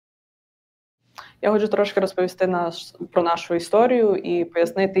Я хочу трошки розповісти про нашу історію і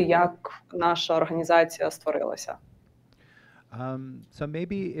пояснити, як наша організація створилася. So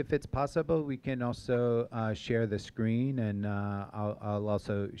maybe if it's possible, we can also share the screen, and I'll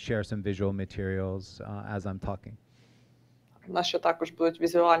also share some visual materials as I'm talking. У нас ще також будуть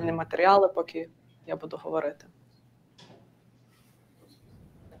візуальні матеріали, поки я буду говорити.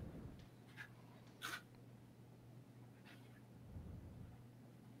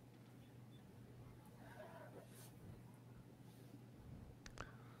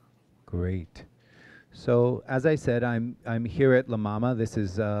 Great. So as I said, I'm here at La Mama. This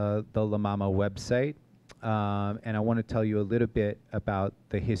is the La Mama website, and I want to tell you a little bit about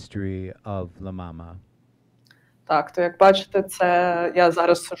the history of La Mama. Так, то як бачите, це я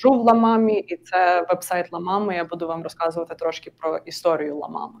зараз сиджу в Ла Мамі, і це вебсайт Ла Мами. Я буду вам розказувати трошки про історію Ла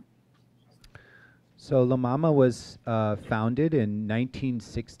Мами. So La Mama was founded in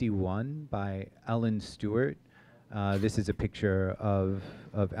 1961 by Ellen Stewart. This is a picture of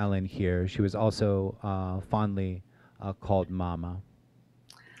Ellen here. She was also fondly called Mama.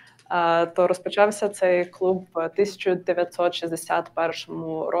 То розпочався цей клуб в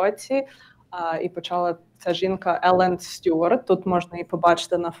 1961 році, і почала ця жінка Елен Стюарт. Тут можна її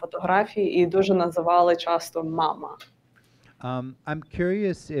побачити на фотографії, і дуже називали часто Мама. I'm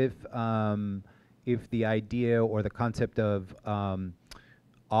curious if the idea or the concept of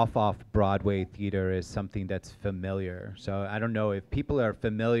off Broadway theater is something that's familiar. So I don't know if people are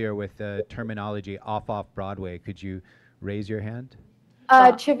familiar with the terminology off Broadway. Could you raise your hand?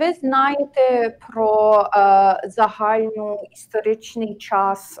 Чи ви знаєте про загальну історичний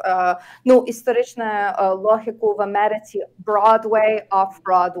час, історичну логіку в Америці Broadway,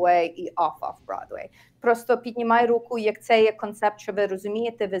 off-Broadway і off-Broadway? Просто піднімай руку, як це є концепт, що ви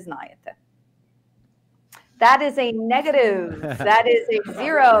розумієте, ви знаєте. That is a negative. That is a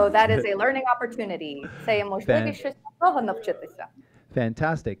zero. That is a learning opportunity. Це є можливість щось нового навчитися.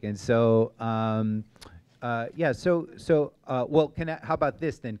 Fantastic. And so, yeah. Well, how about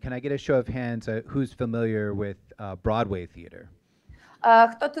this then? Can I get a show of hands? Who's familiar with Broadway theater?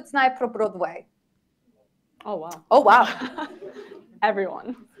 Хто тут знає про Broadway? Oh wow. Oh wow.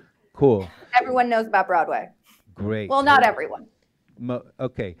 Everyone. Cool. Everyone knows about Broadway. Great. Well, not everyone.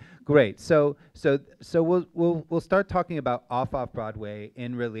 Okay, great. So we'll start talking about off Broadway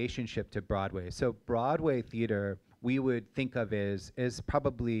in relationship to Broadway. So Broadway theater we would think of as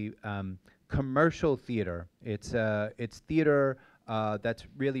probably commercial theater. It's theater that's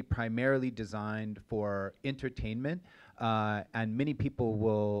really primarily designed for entertainment, and many people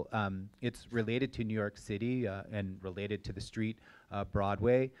will. It's related to New York City and related to the street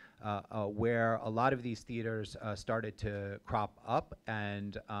Broadway, where a lot of these theaters started to crop up,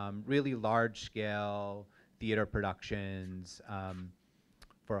 and really large-scale theater productions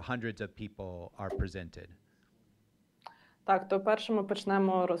for hundreds of people are presented. Так, то перше ми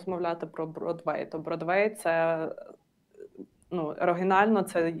почнемо розмовляти про Бродвей. То Бродвей – це, оригінально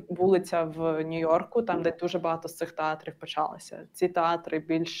це вулиця в Нью-Йорку, там, де дуже багато з цих театрів почалося. Ці театри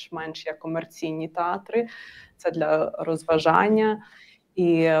більш-менш як комерційні театри, це для розважання,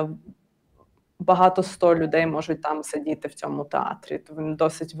 і багато 100 людей можуть там сидіти в цьому театрі. То він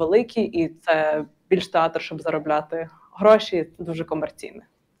досить великий, і це більш театр, щоб заробляти гроші, дуже комерційний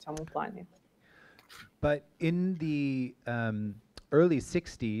в цьому плані. But in the early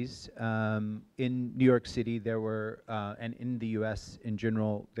 60s, in New York City, there were, and in the US in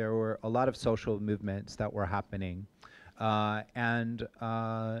general, there were a lot of social movements that were happening. And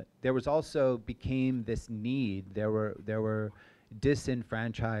there was also became this need. There were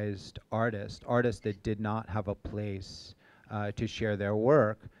disenfranchised artists that did not have a place to share their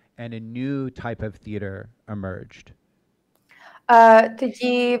work, and a new type of theater emerged.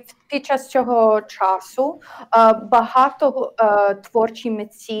 Тоді під час цього часу багато творчі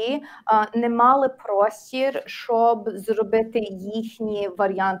митці не мали простір, щоб зробити їхні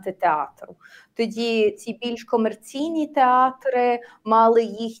варіанти театру. Тоді ці більш комерційні театри мали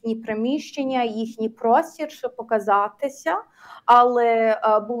їхні приміщення, їхній простір, щоб показатися, але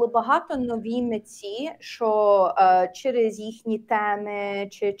було багато нові митці, що через їхні теми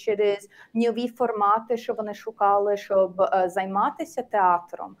чи через нові формати, що вони шукали, щоб займатися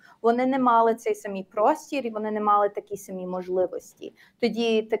театром, вони не мали цей самий простір і вони не мали такі самі можливості.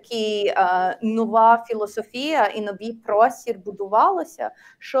 Тоді такі нова філософія і новий простір будувалося,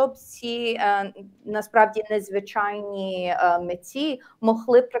 щоб ці насправді незвичайні митці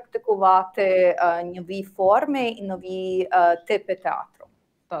могли практикувати нові форми і нові типи театру.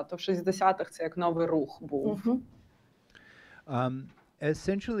 Так, то в 60-х це як новий рух був.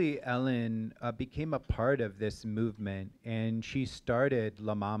 Essentially, Ellen became a part of this movement, and she started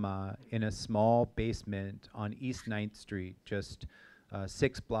La Mama in a small basement on East 9th Street, just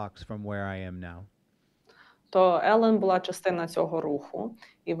 6 blocks from where I am now. То Елен була частина цього руху,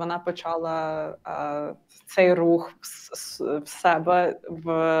 і вона почала цей рух в себе в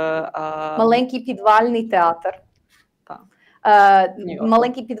Маленький підвальний театр. Так.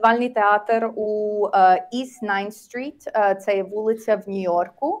 Маленький підвальний театр у East 9th Street, це є вулиця в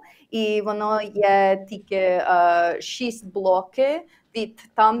Нью-Йорку, і воно є тільки 6 блоків від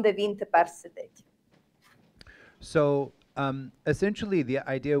там, де він тепер сидить. So essentially, the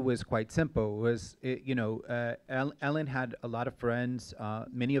idea was quite simple. Ellen had a lot of friends.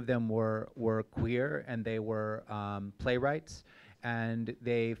 Many of them were queer, and they were playwrights, and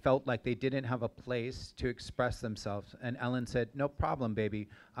they felt like they didn't have a place to express themselves. And Ellen said, "No problem, baby.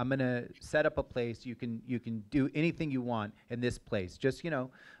 I'm gonna set up a place. You can do anything you want in this place. Just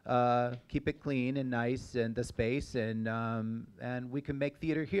keep it clean and nice, and the space, and we can make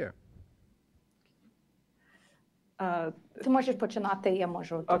theater here." Ти можеш починати, я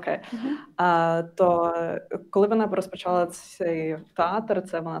можу. Окей. То коли вона розпочала цей театр,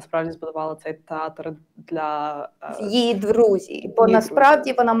 це вона справді збудувала цей театр для її друзі. Бо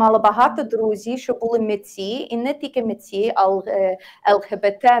насправді вона мала багато друзів, що були митці, і не тільки митці, але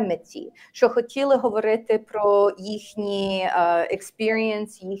ЛГБТ-митці, що хотіли говорити про їхній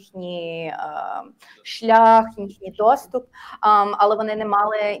experience, їхній шлях, їхній доступ, але вони не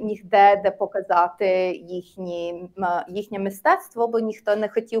мали ніде, де показати їхнє мистецтво, бо ніхто не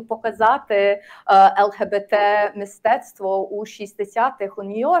хотів показати ЛГБТ-мистецтво у 60-х у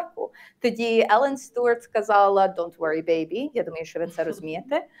Нью-Йорку. Тоді Елен Стюарт сказала, don't worry, baby, я думаю, що ви це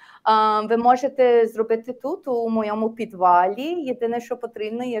розумієте. Ви можете зробити тут, у моєму підвалі. Єдине, що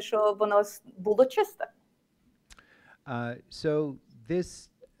потрібно, є, що воно було чисте. So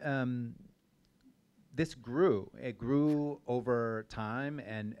this grew. It grew over time,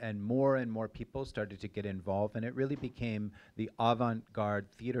 and more people started to get involved, and it really became the avant-garde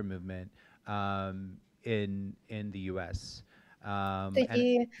theater movement in the U.S.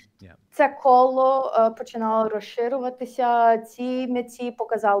 Тоді це коло починало розширюватися. Ці митці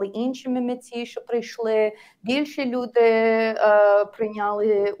показали іншим митці, що прийшли. Більше люди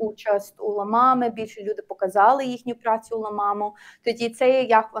прийняли участь у Ла Мами, більше люди показали їхню працю у Ла Маму. Тоді це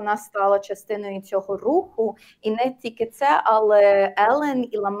як вона стала частиною цього руху. І не тільки це, але Елен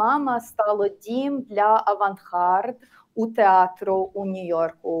і Ла Мама стало дім для авангард у театру у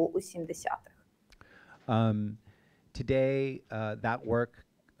Нью-Йорку у 70-х. Today, that work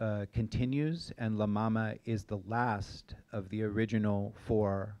continues, and La Mama is the last of the original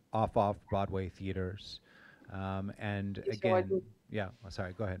 4 off Broadway theaters. And again,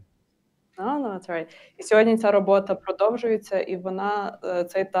 sorry, go ahead. No, that's right. І сьогодні ця робота продовжується, і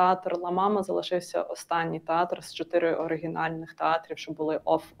цей театр Ла Мама залишився останній театр з 4 оригінальних театрів, що були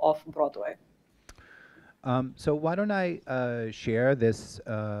off Broadway. So why don't I share this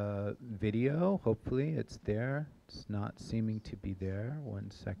video? Hopefully it's there. It's not seeming to be there.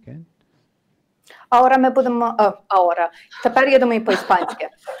 1 second. Тепер я думаю по-іспанськи.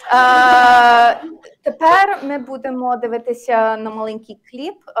 Тепер ми будемо дивитися на маленький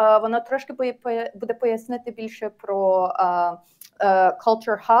кліп. Воно трошки буде пояснити більше про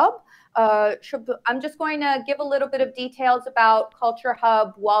CultureHub. I'm just going to give a little bit of details about CultureHub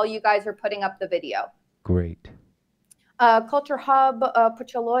while you guys are putting up the video. Great. CultureHub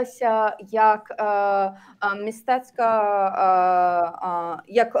почалося як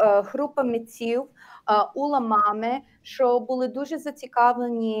як група митців у Ла Мами, що були дуже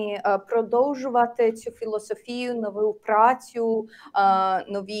зацікавлені продовжувати цю філософію, нову працю,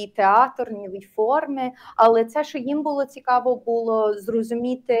 новий театр, нові форми. Але це, що їм було цікаво, було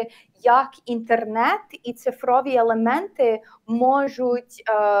зрозуміти, як інтернет і цифрові елементи можуть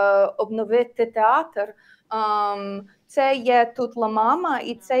обновити театр. Це є тут Ла Мама,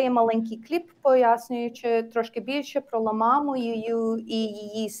 і це є маленький кліп, пояснюючи трошки більше про Ла Маму і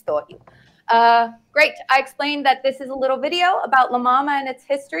її історію. Great. I explained that this is a little video about La Mama and its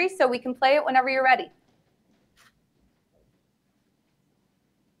history, so we can play it whenever you're ready.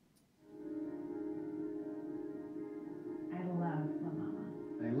 I love La Mama.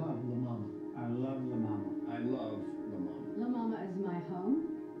 I love La Mama. I love La Mama. I love La Mama. La Mama is my home,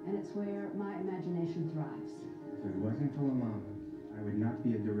 and it's where my imagination thrives. If it wasn't for La Mama, I would not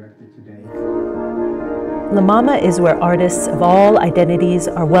be a director today. La Mama is where artists of all identities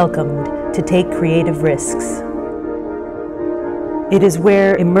are welcomed to take creative risks. It is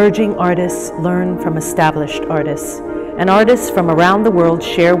where emerging artists learn from established artists, and artists from around the world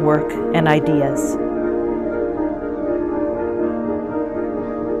share work and ideas.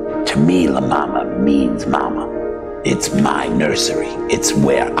 To me, La Mama means mama. It's my nursery. It's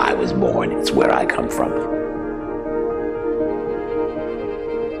where I was born. It's where I come from.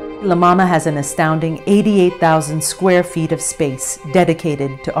 La Mama has an astounding 88,000 square feet of space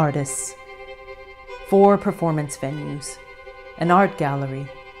dedicated to artists. 4 performance venues, an art gallery,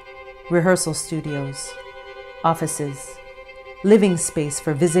 rehearsal studios, offices, living space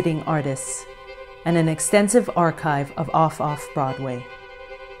for visiting artists, and an extensive archive of off-Broadway.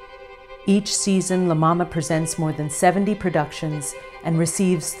 Each season, La Mama presents more than 70 productions and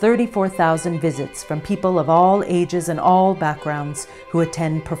receives 34,000 visits from people of all ages and all backgrounds who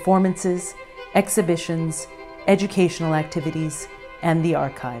attend performances, exhibitions, educational activities, and the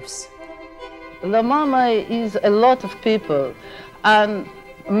archives. La Mama is a lot of people, and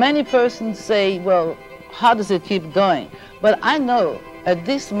many persons say, well, how does it keep going? But I know at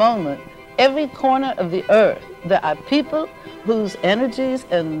this moment, every corner of the earth, there are people whose energies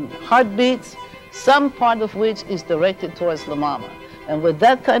and heartbeats, some part of which is directed towards La Mama. And with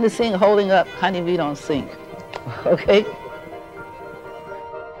that kind of thing holding up, honey, we don't sink, okay?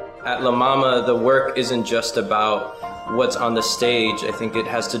 At La Mama, the work isn't just about what's on the stage. I think it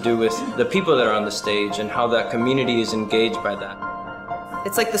has to do with the people that are on the stage and how that community is engaged by that.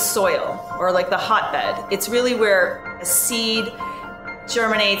 It's like the soil or like the hotbed. It's really where a seed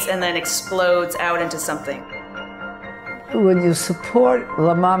germinates and then explodes out into something. When you support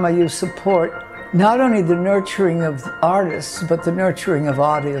La Mama, you support not only the nurturing of artists, but the nurturing of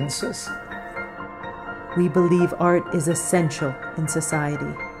audiences. We believe art is essential in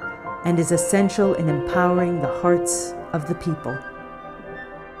society and is essential in empowering the hearts of the people.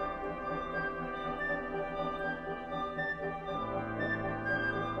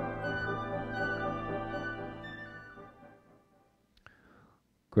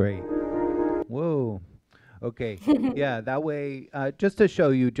 Great. Whoa. Okay. Yeah, that way, just to show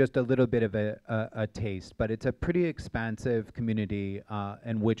you just a little bit of a taste, but it's a pretty expansive community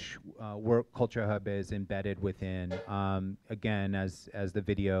in which CultureHub is embedded within. Again, as the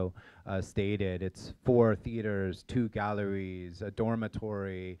video stated, it's 4 theaters, 2 galleries, a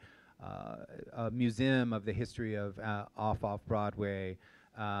dormitory, a museum of the history of off-Broadway,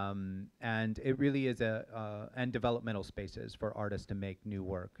 and it really is and developmental spaces for artists to make new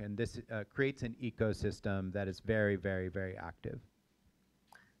work. And this creates an ecosystem that is very, very, very active.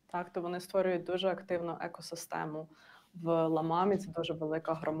 Так, то вони створюють дуже активну екосистему. В Ла-Мамі це дуже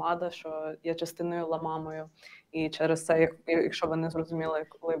велика громада, що є частиною Ла-Мамою. І через це, якщо ви не зрозуміли,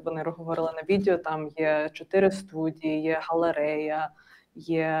 коли вони говорили на відео, там є 4 студії, є галерея,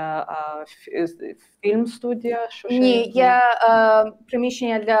 є фільм-студія? Ні, є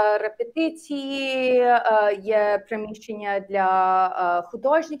приміщення для репетиції, є приміщення для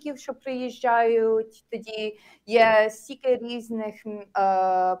художників, що приїжджають. Тоді є стільки різних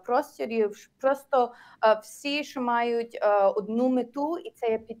просторів. Просто всі, що мають одну мету, і це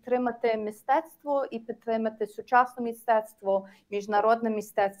є підтримати мистецтво, і підтримати сучасне мистецтво, міжнародне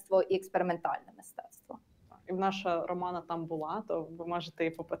мистецтво і експериментальне мистецтво. І наша Романа там була, то ви можете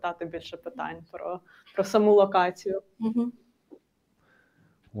її попитати більше питань про саму локацію.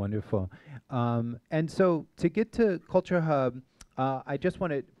 Wonderful. And so to get to CultureHub, I just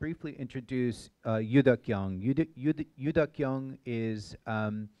want to briefly introduce Yoo Duk-young. Yoo Duk-young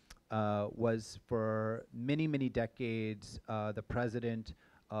was for many, many decades the president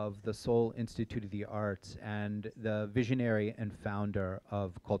of the Seoul Institute of the Arts and the visionary and founder of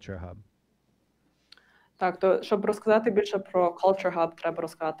CultureHub. Так, то щоб розказати більше про CultureHub, треба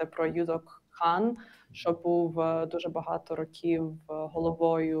розказати про Yoo Duk-han, що був дуже багато років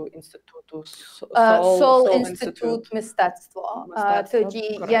головою інституту Seoul інститут мистецтва.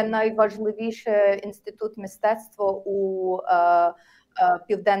 Тоді є найважливіший інститут мистецтва у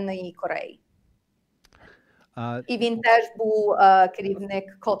Південній Кореї. І він теж був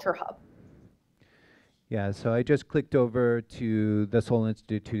керівник CultureHub. Yeah, so I just clicked over to the Seoul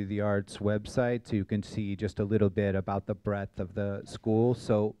Institute of the Arts website so you can see just a little bit about the breadth of the school.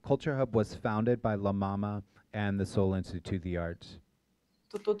 So CultureHub was founded by La Mama and the Seoul Institute of the Arts.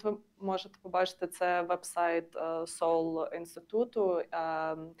 Тут ви можете побачити, це веб-сайт Seoul інституту,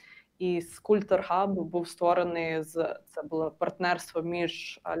 і CultureHub був створений, це було партнерство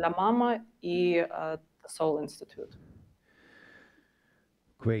між La Mama і Seoul Institute.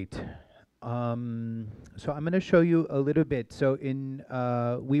 Great. So I'm going to show you a little bit. So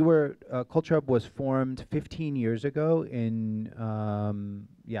CultureHub was formed 15 years ago in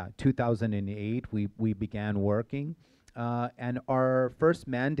 2008. We began working, and our first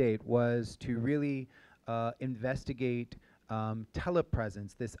mandate was to really investigate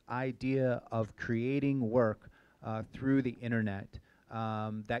telepresence, this idea of creating work through the internet.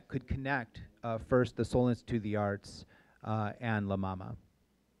 that could connect first the Soul Institute of the Arts and La Mama.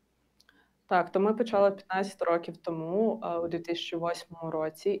 Так, то ми почали 15 років тому, у 2008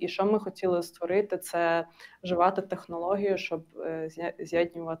 році, і що ми хотіли створити, це вживати технологію, щоб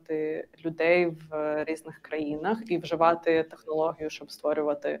з'єднувати людей в різних країнах, і вживати технологію, щоб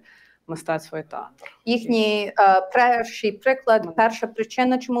створювати мистецтво і театр. Їхній перший приклад, перша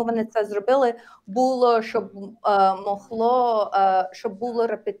причина, чому вони це зробили, було, щоб щоб було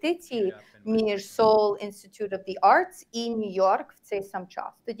репетиції між Seoul Institute of the Arts і Нью-Йорк в цей сам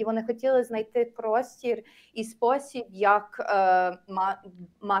час. Тоді вони хотіли знайти простір і спосіб, як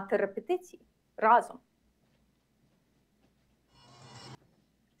мати репетиції разом.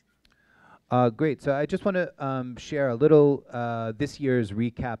 Great. So I just want to share a little this year's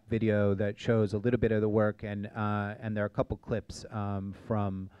recap video that shows a little bit of the work, and there are a couple clips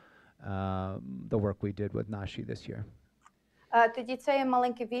from the work we did with NASHi this year. Тоді це є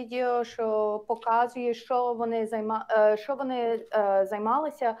маленьке відео, що показує, що вони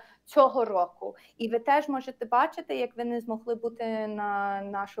займалися цього року. І ви теж можете бачити, як ви не змогли бути на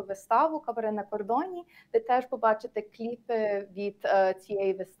нашу виставу «Кабаре на кордоні», ви теж побачите кліпи від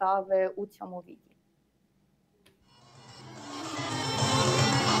цієї вистави у цьому відео.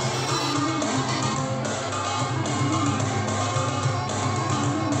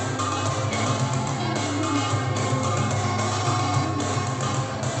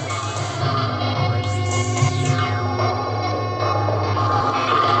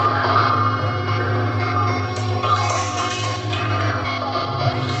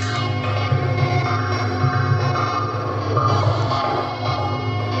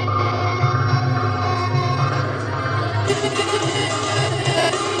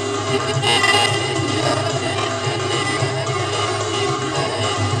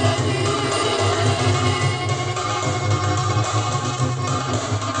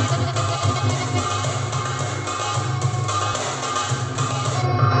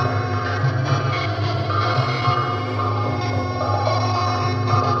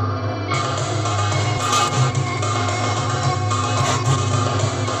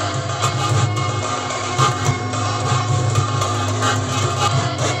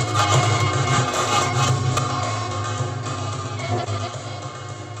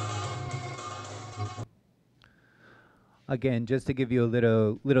 Again, just to give you a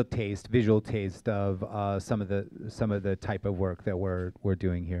little taste, visual taste of some of the type of work that we're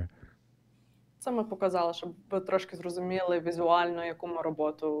doing here. Це ми показали, щоб ви трошки зрозуміли візуально, яку ми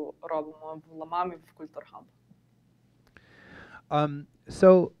роботу робимо в Ламамі, в CultureHub.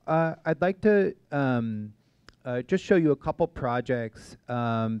 So I'd like to just show you a couple projects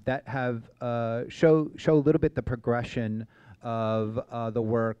that have show a little bit the progression of the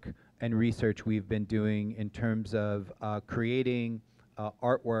work and research we've been doing in terms of creating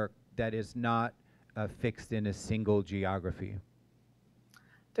artwork that is not fixed in a single geography.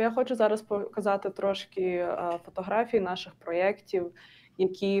 То я хочу зараз показати трошки фотографій наших проєктів,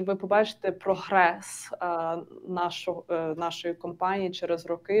 які ви побачите прогрес нашої компанії через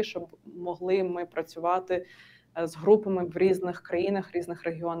роки, щоб могли ми працювати з групами в різних країнах, різних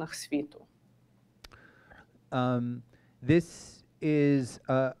регіонах світу. This is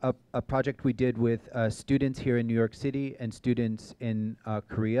a project we did with students here in New York City and students in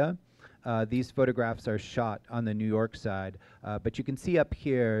Korea. These photographs are shot on the New York side, but you can see up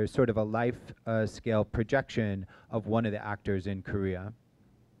here sort of a life-scale projection of one of the actors in Korea.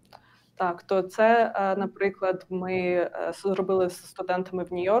 Так, то це, наприклад, ми зробили з студентами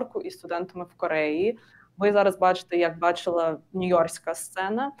в Нью-Йорку і студентами в Кореї. Ви зараз бачите, як бачила нью-йоркська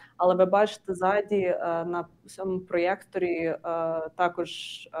сцена, але ви бачите ззаді на цьому проєкторі також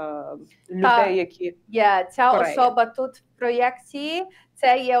людей, які ця особа тут в проєкції,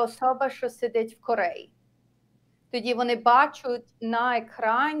 це є особа, що сидить в Кореї. Тоді вони бачать на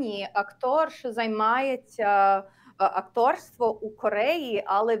екрані актор, що займається акторством у Кореї,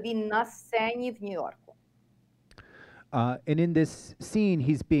 але він на сцені в Нью-Йорку. And in this scene,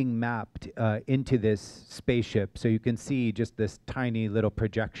 he's being mapped into this spaceship, so you can see just this tiny little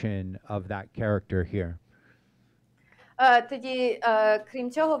projection of that character here. Тоді,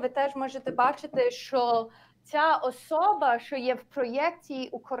 крім цього, ви теж можете бачити, що ця особа, що є в проєкції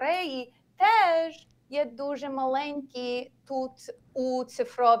у Кореї, теж є дуже маленький тут у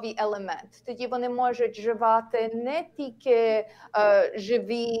цифровий елемент. Тоді вони можуть вживати не тільки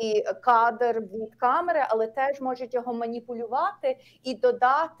живий кадр від камери, але теж можуть його маніпулювати і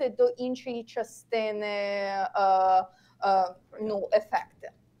додати до іншої частини ефекти.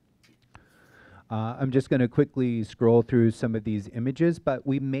 I'm just going to quickly scroll through some of these images, but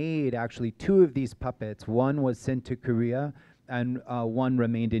we made actually two of these puppets. One was sent to Korea, one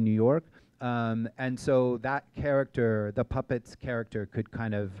remained in New York. And so that character, the puppet's character, could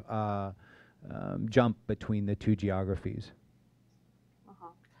kind of jump between the two geographies.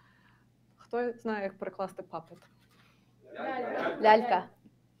 Ага. Хто знає, як перекласти puppet? Лялька.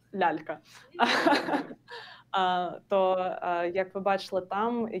 Лялька. То, як ви бачили,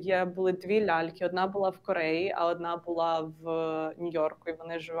 там були дві ляльки. Одна була в Кореї, а одна була в Нью-Йорку. І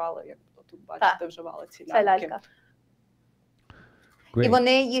вони вживали, як тут бачите, вживали ці ляльки. Це лялька. Great. І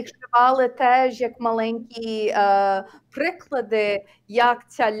вони їх вживали теж як маленькі приклади, як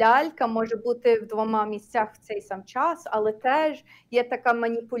ця лялька може бути в двома місцях в цей сам час, але теж є така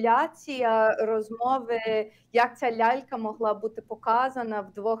маніпуляція розмови, як ця лялька могла бути показана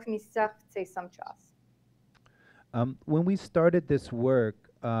в двох місцях в цей сам час. When we started this work,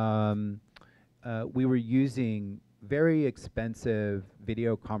 we were using very expensive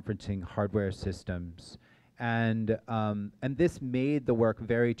video conferencing hardware systems. And this made the work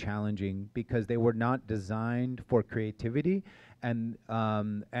very challenging because they were not designed for creativity and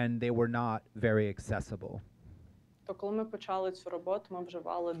they were not very accessible. То коли ми почали цю роботу, ми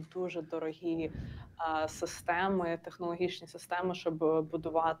вживали дуже дорогі системи, технологічні системи, щоб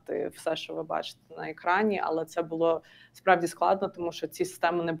будувати все, що ви бачите на екрані, але це було справді складно, тому що ці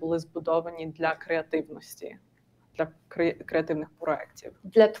системи не були збудовані для креативності, для креативних проєктів.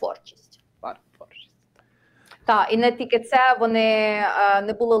 Для творчості. Так, і не тільки це, вони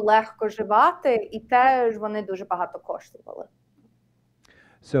не було легко вживати, і теж вони дуже багато коштували.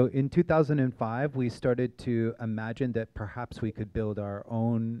 So in 2005, we started to imagine that perhaps we could build our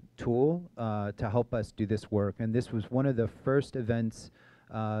own tool to help us do this work. And this was one of the first events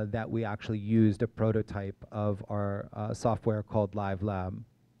that we actually used a prototype of our software called Live Lab.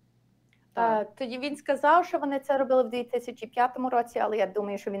 Тоді він сказав, що вони це робили в 2005 році, але я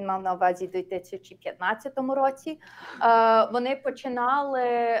думаю, що він мав на увазі в 2015 році. Вони починали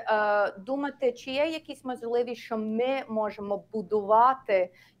думати, чи є якісь можливість, що ми можемо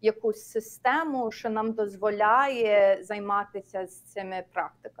будувати якусь систему, що нам дозволяє займатися з цими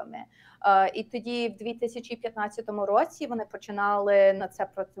практиками. І тоді в 2015 році вони починали на це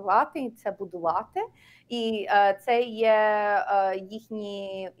працювати і це будувати. І це є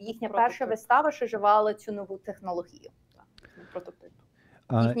їхня перша вистава, що вживала цю нову технологію. Прототип.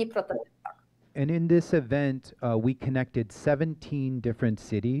 Їхній прототип, так. And in this event, we connected 17 different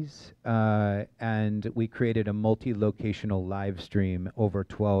cities, and we created a multi-locational live stream over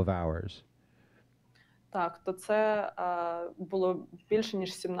 12 hours. Так, то це було більше,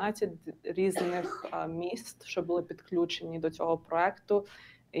 ніж 17 різних міст, що були підключені до цього проекту,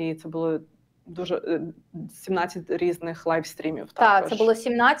 і це було дуже 17 різних лайвстрімів. Так, це було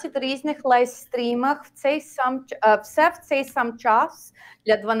 17 різних лайвстрімах, все в цей сам час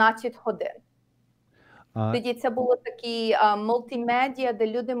для 12 годин. Тоді це було такі мультимедіа, де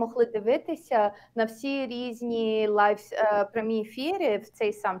люди могли дивитися на всі різні прямі ефіри в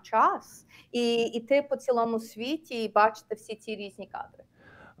цей сам час і йти по цілому світі і бачити всі ці різні кадри.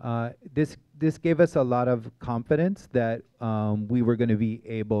 This gave us a lot of confidence that we were going to be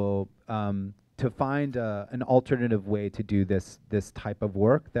able to find an alternative way to do this type of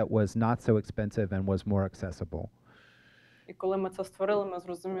work that was not so expensive and was more accessible. І коли ми це створили, ми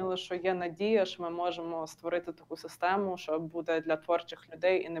зрозуміли, що є надія, що ми можемо створити таку систему, що буде для творчих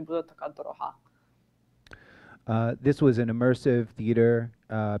людей і не буде така дорога. This was an immersive theater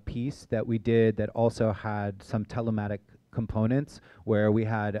piece that we did that also had some telematic components where we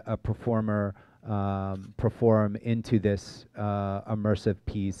had a performer perform into this immersive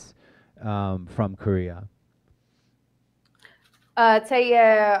piece from Korea. Це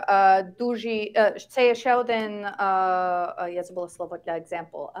є це є ще один, я забула слово для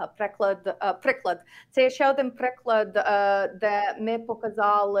example, приклад. Це є ще один приклад, де ми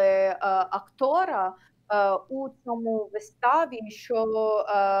показали актора у цьому виставі, що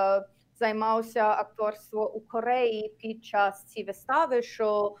займався акторством у Кореї під час цієї вистави,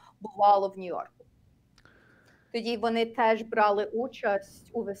 що бувало в Нью-Йорку. Тоді вони теж брали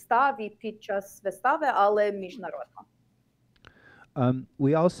участь у виставі під час вистави, але міжнародно.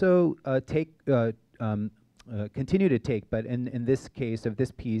 We also continue to take, but in this case of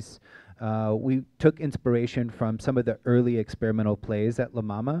this piece, we took inspiration from some of the early experimental plays at La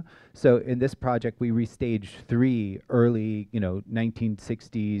Mama. So in this project, we restaged 3 early,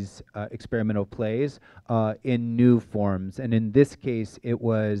 1960s experimental plays in new forms. And in this case, it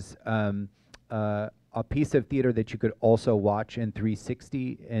was a piece of theater that you could also watch in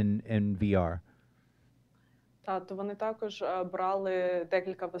 360 in VR. То вони також брали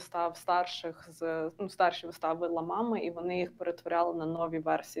декілька вистав старші вистави Ла Мами, і вони їх перетворяли на нові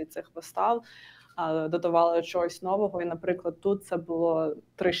версії цих вистав. додавали чогось нового. І, наприклад, тут це було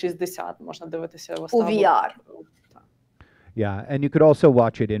 360, можна дивитися У виставу. VR. Yeah, and you could also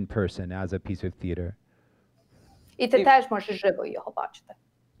watch it in person as a piece of theater. І ти теж можеш живо його бачити.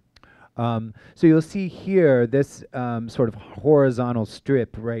 So you'll see here this sort of horizontal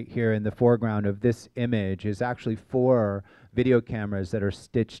strip right here in the foreground of this image is actually 4 video cameras that are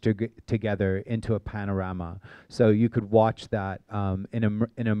stitched together into a panorama. So you could watch that in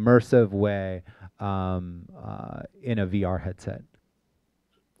an immersive way in a VR headset.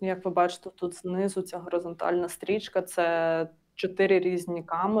 Як ви бачите, тут знизу ця горизонтальна стрічка – це 4 різні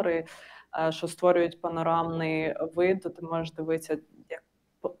камери, що створюють панорамний вид, де ти можеш дивитися як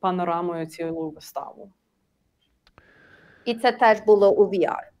панорамою цілу виставу. І це теж було у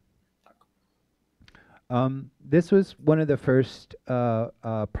VR. This was one of the first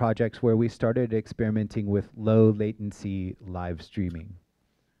projects where we started experimenting with low latency live streaming.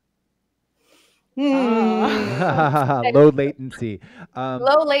 Low latency.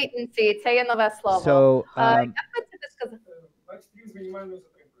 Low latency – це є нове слово. So, Як ви це сказали?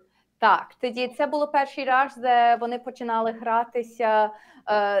 Так, тоді це було перший раз, де вони починали гратися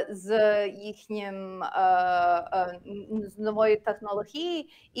з їхнім з новою технологією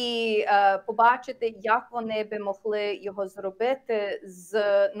і побачити, як вони би могли його зробити з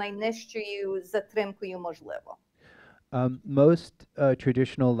найнижчою затримкою можливо. Most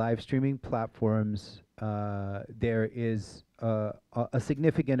traditional live streaming platforms, there is a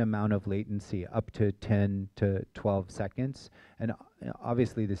significant amount of latency, up to 10 to 12 seconds. And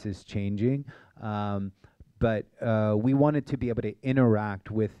obviously this is changing, but we wanted to be able to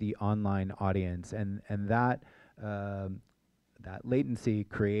interact with the online audience, and that latency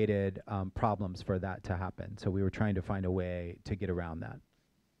created problems for that to happen. So we were trying to find a way to get around that.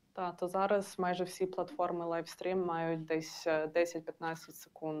 Так, то зараз майже всі платформи лайвстрім мають десь 10-15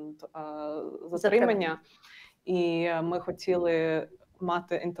 секунд затримання. І ми хотіли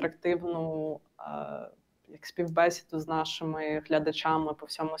мати інтерактивну як співбесіду з нашими глядачами по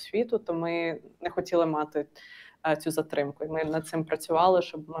всьому світу, то ми не хотіли мати цю затримку. І ми над цим працювали,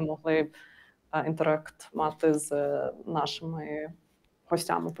 щоб ми могли інтеракт мати з нашими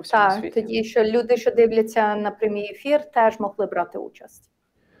гостями по всьому світі. Так, тоді, що люди, що дивляться на прямий ефір, теж могли брати участь.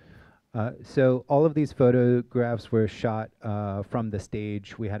 So all of these photographs were shot from the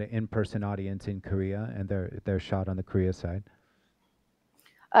stage. We had an in-person audience in Korea, and they're shot on the Korea side.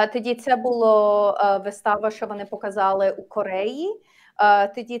 Тоді це було вистава, що вони показали у Кореї.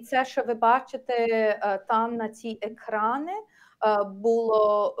 Тоді це, що ви бачите там на ці екрани,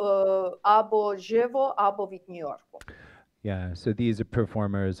 було або живо, або від Нью-Йорку. Yeah, so these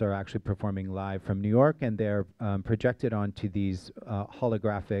performers are actually performing live from New York, and they're projected onto these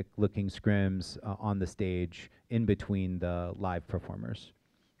holographic-looking scrims on the stage in between the live performers.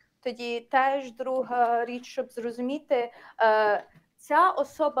 Тоді теж друга річ, щоб зрозуміти, ця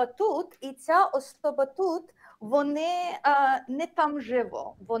особа тут і ця особа тут, вони не там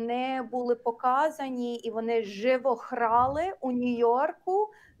живо. Вони були показані і вони живо грали у Нью-Йорку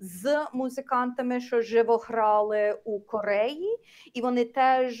з музикантами, що живо грали у Кореї. І вони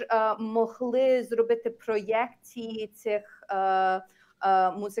теж могли зробити проєкції цих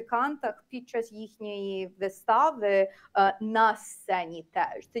музикантах під час їхньої вистави на сцені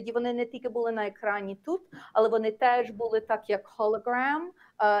теж. Тоді вони не тільки були на екрані тут, але вони теж були так, як hologram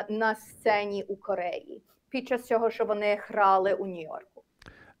на сцені у Кореї. Під час цього, що вони грали у Нью-Йорку.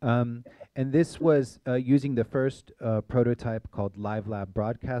 And this was using the first prototype called Live Lab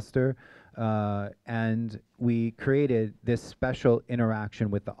Broadcaster, and we created this special interaction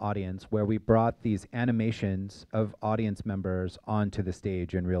with the audience where we brought these animations of audience members onto the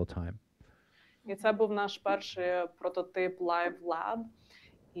stage in real time. І це був наш перший прототип Live Lab.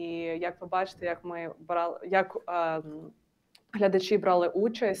 І як ви бачите, як ми брали, як глядачі брали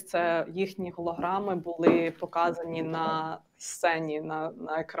участь, це їхні голограми були показані на сцені, на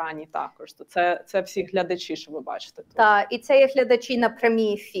екрані також. То це всі глядачі, що ви бачите тут. Так, і це є глядачі на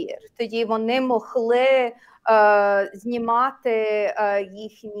прямий ефір. Тоді вони могли знімати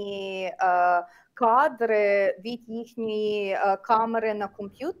їхні кадри від їхньої камери на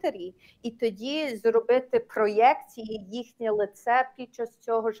комп'ютері, і тоді зробити проєкції їхнє лице під час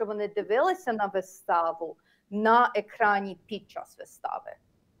цього, що вони дивилися на виставу, на екрані під час вистави.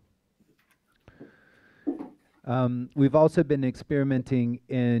 We've also been experimenting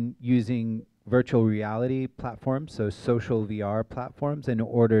in using virtual reality platforms, so social VR platforms, in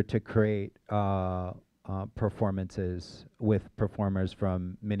order to create performances with performers from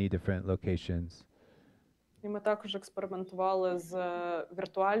many different locations. І ми також експериментували з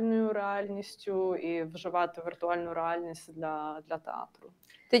віртуальною реальністю і вживати віртуальну реальність для театру.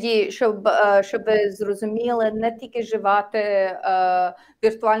 Тоді, щоб ви зрозуміли, не тільки вживати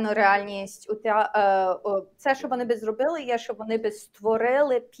віртуальну реальність у це, що вони би зробили, є, що вони би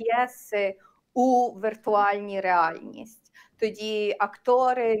створили п'єси у віртуальній реальність. Тоді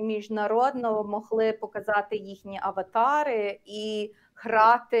актори міжнародно могли показати їхні аватари і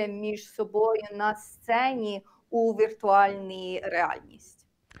грати між собою на сцені у віртуальній реальність.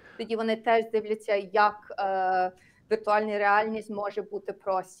 Тоді вони теж дивляться, як віртуальна реальність може бути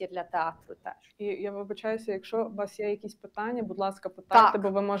простір для театру теж. І я вибачаюся, якщо у вас є якісь питання, будь ласка, питайте, бо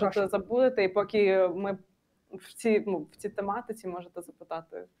ви можете забудете, і поки ми в цій тематиці можете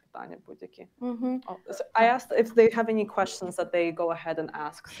запитати питання будь-які. So I asked if they have any questions that they go ahead and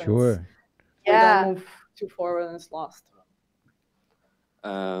ask. Sure. We don't move too forward and it's lost.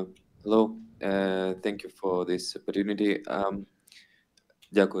 Hello. Thank you for this opportunity.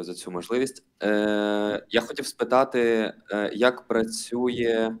 Дякую за цю можливість. Я хотів спитати, як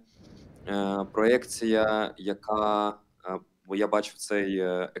працює проєкція, яка, бо я бачив цей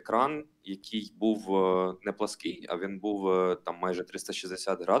екран, який був не плаский, а він був там майже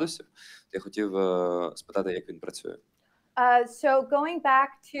 360 градусів. Я хотів спитати, як він працює. So going back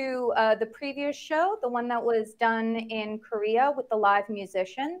to the previous show, the one that was done in Korea with the live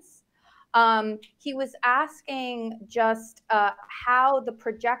musicians, he was asking just how the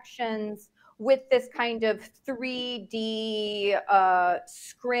projections with this kind of 3D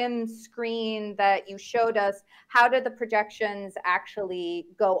screen that you showed us, how did the projections actually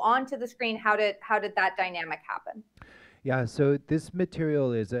go onto the screen? How did that dynamic happen? Yeah, so this material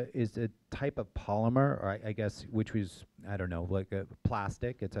is a type of polymer, or I guess, which was, I don't know, like a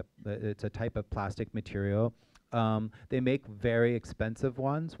plastic. It's a type of plastic material. They make very expensive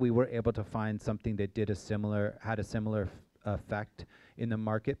ones. We were able to find something that had a similar effect in the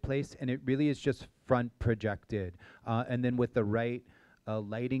marketplace, and it really is just front projected. And then with the right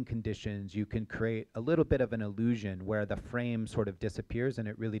lighting conditions, you can create a little bit of an illusion where the frame sort of disappears, and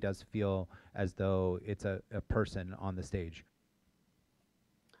it really does feel as though it's a person on the stage.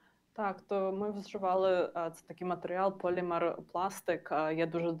 Так, то ми вживали це такий матеріал, полімер пластик. Є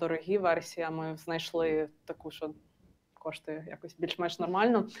дуже дорогі версії, ми знайшли таку, що коштує якось більш-менш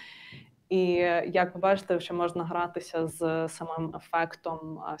нормально. І як ви бачите, ще можна гратися з самим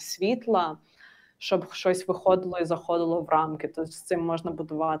ефектом світла, щоб щось виходило і заходило в рамки. Тобто з цим можна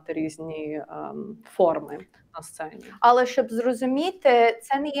будувати різні форми на сцені. Але щоб зрозуміти,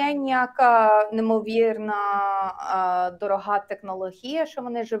 це не є ніяка неймовірна дорога технологія, що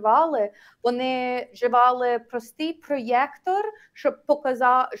вони вживали. Вони вживали простий проєктор, щоб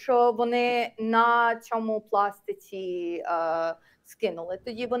показати, що вони на цьому пластиці скинули.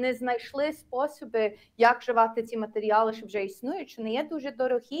 Тоді вони знайшли способи, як вживати ці матеріали, що вже існують, що не є дуже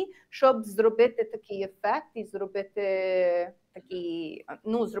дорогі, щоб зробити такий ефект і зробити такий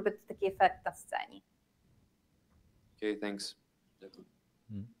ефект на сцені. Okay, thanks.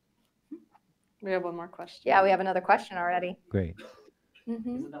 We have one more question. Yeah, we have another question already. Great.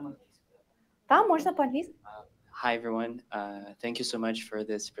 Так, можна по-англійськи. Hi everyone, thank you so much for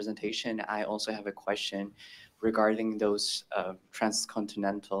this presentation. I also have a question regarding those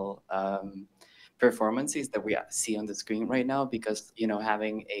transcontinental performances that we see on the screen right now, because, you know,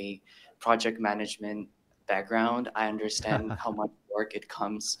 having a project management background, I understand how much work it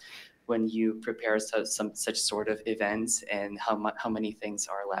comes when you prepare such sort of events, and how many things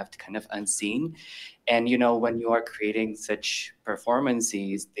are left kind of unseen. And, you know, when you are creating such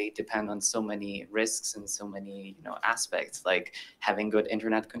performances, they depend on so many risks and so many, you know, aspects, like having good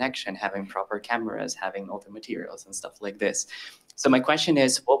internet connection, having proper cameras, having all the materials and stuff like this. So my question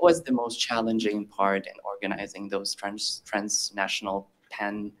is, what was the most challenging part in organizing those transnational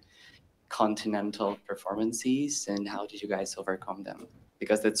pan-continental performances, and how did you guys overcome them?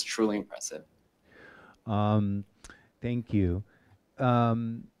 Because that's truly impressive. Thank you.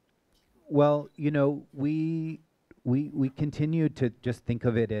 Well, you know, we continue to just think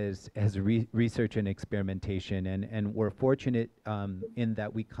of it as research and experimentation, and we're fortunate in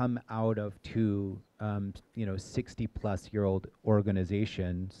that we come out of two, you know, 60-plus-year-old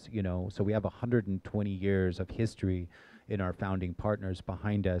organizations. You know, so we have 120 years of history in our founding partners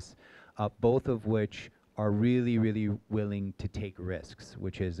behind us, both of which are really, really willing to take risks,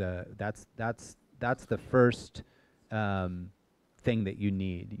 which is that's the first thing that you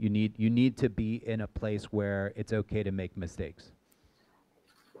need. You need to be in a place where it's okay to make mistakes.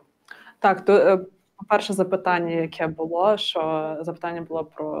 Так, то перше запитання, яке було, що запитання було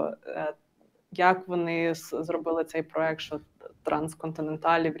про як вони зробили цей проект, що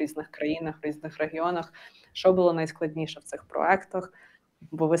трансконтиненталі в різних країнах, в різних регіонах. Що було найскладніше в цих проектах?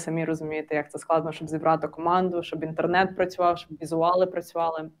 Бо ви самі розумієте, як це складно, щоб зібрати команду, щоб інтернет працював, щоб візуали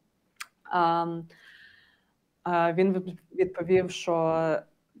працювали. Він відповів, що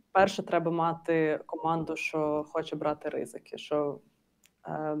перше треба мати команду, що хоче брати ризики, що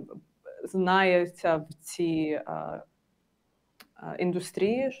знається в цій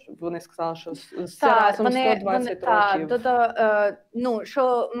індустрії. Вони сказали, що все разом 120 років.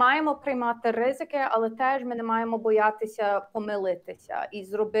 Що маємо приймати ризики, але теж ми не маємо боятися помилитися і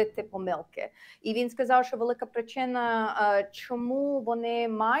зробити помилки. І він сказав, що велика причина, чому вони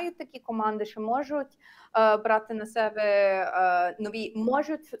мають такі команди, що можуть брати на себе нові,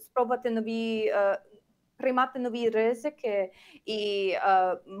 можуть спробувати нові, приймати нові ризики і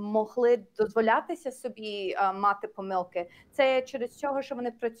могли дозволятися собі мати помилки. Це через того, що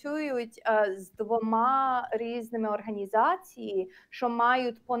вони працюють з двома різними організаціями, що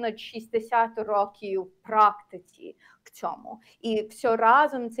мають понад 60 років практиці в цьому. І все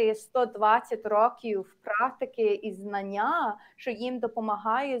разом це є 120 років практики і знання, що їм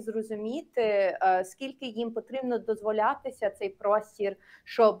допомагає зрозуміти, скільки їм потрібно дозволятися цей простір,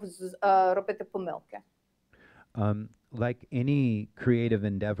 щоб робити помилки. Like any creative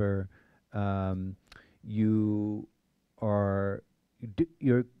endeavor,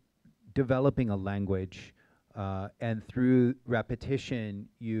 you're developing a language, and through repetition,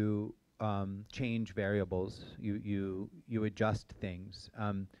 you change variables. You adjust things.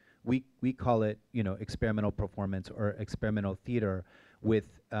 We call it, experimental performance or experimental theater, with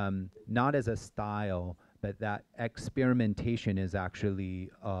not as a style, but that experimentation is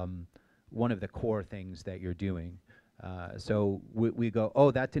actually one of the core things that you're doing. So we go,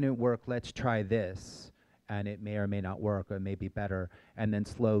 oh, that didn't work, let's try this. And it may or may not work, or it may be better. And then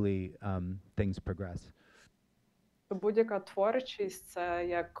slowly things progress. Будь-яка творчість – це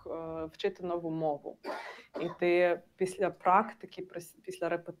як вчити нову мову. І ти після практики, після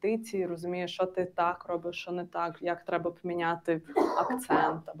репетиції розумієш, що ти так робиш, що не так, як треба поміняти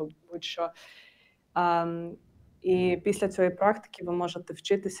акцент або будь-що. І після цієї практики ви можете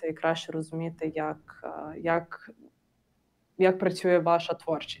вчитися і краще розуміти, як працює ваша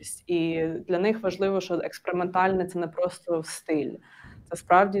творчість. І для них важливо, що експериментальне – це не просто стиль. Це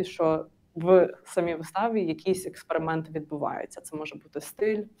справді, що в самій виставі якісь експерименти відбуваються. Це може бути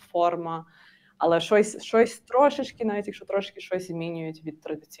стиль, форма, але щось трошечки, навіть якщо трошки щось змінюють від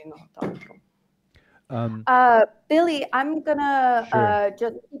традиційного театру. Billy, I'm gonna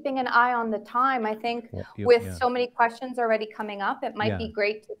just keeping an eye on the time. I think with so many questions already coming up, it might be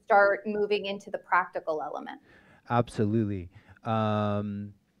great to start moving into the practical element. Absolutely.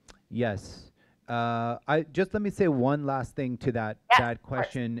 Yes. I just let me say one last thing to that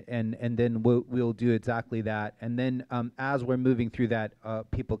question, and then we'll do exactly that. And then as we're moving through that,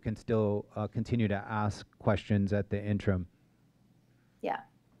 people can still continue to ask questions at the interim. Yeah.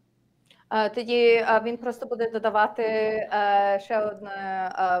 Тоді він просто буде додавати ще одну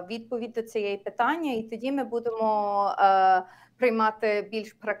відповідь до цієї питання, і тоді ми будемо приймати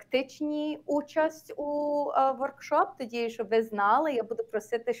більш практичні участь у воркшоп. Тоді, щоб ви знали, я буду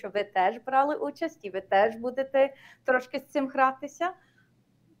просити, щоб ви теж брали участь, і ви теж будете трошки з цим гратися.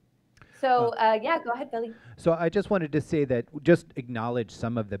 So, go ahead, Billy. So I just wanted to say that, just acknowledge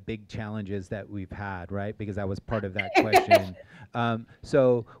some of the big challenges that we've had, right? Because that was part of that question. So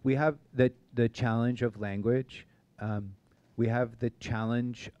we have the challenge of language. We have the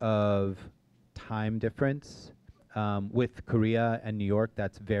challenge of time difference. With Korea and New York,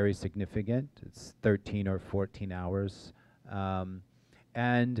 that's very significant. It's 13 or 14 hours.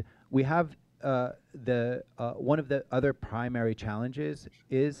 And we have one of the other primary challenges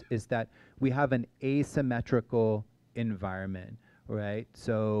is that we have an asymmetrical environment, right?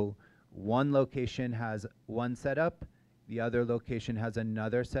 So one location has one setup, the other location has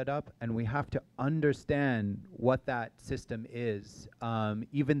another setup, and we have to understand what that system is,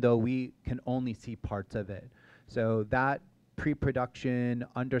 even though we can only see parts of it. So that pre-production,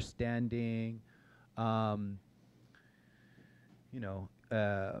 understanding,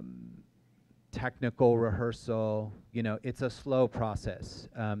 technical rehearsal, it's a slow process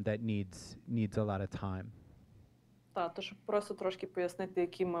that needs a lot of time. Так, то щоб просто трошки пояснити,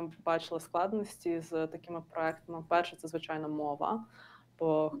 які ми бачили складності з такими проектами. Перше, це, звичайно, мова,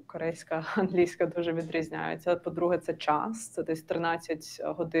 бо корейська, англійська дуже відрізняються. По-друге, це час, це десь 13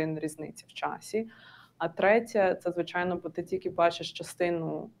 годин різниці в часі. А третє, це, звичайно, бо ти тільки бачиш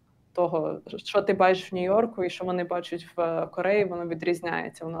частину того, що ти бачиш в Нью-Йорку і що вони бачать в Кореї, воно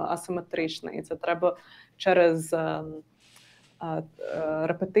відрізняється, воно асиметричне. І це треба через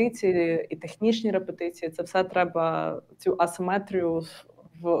репетиції і технічні репетиції, це все треба цю асиметрію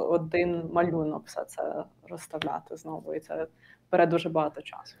в один малюнок все це розставляти знову, і це бере дуже багато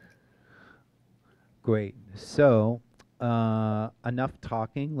часу. Great. So, enough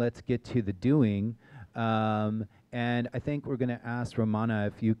talking. Let's get to the doing. And I think we're going to ask Romana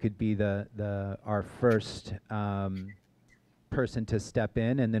if you could be our first person to step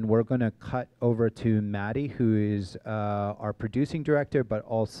in, and then we're going to cut over to Maddie, who is our producing director, but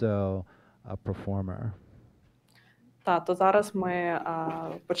also a performer. Так, то зараз ми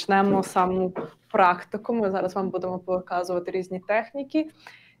почнемо саму практику. Ми зараз вам будемо показувати різні техніки.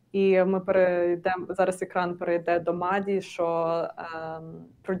 І ми перейдемо, зараз екран перейде до Маді, що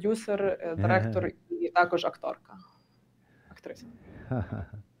продюсер, директор і також акторка. Актриса.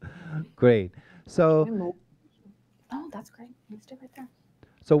 Great. So, Oh, that's great. You stay right there.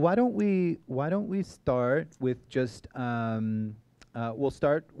 So why don't we start with just we'll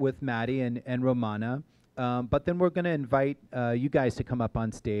start with Maddie and Romana, but then we're going to invite you guys to come up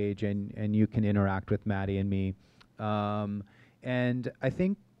on stage and you can interact with Maddie and me. And I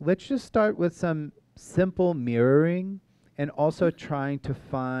think let's just start with some simple mirroring and also trying to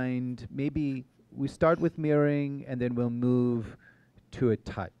find, maybe we start with mirroring and then we'll move to a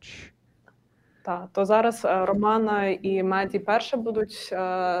touch. Так, то зараз Романа і Меді перше будуть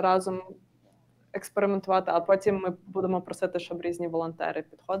разом експериментувати, а потім ми будемо просити, щоб різні волонтери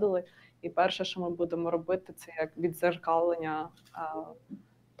підходили. І перше, що ми будемо робити, це як віддзеркалення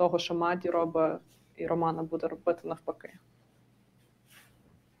того, що Меді робить, і Романа буде робити навпаки.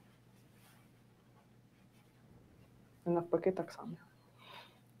 І навпаки так само.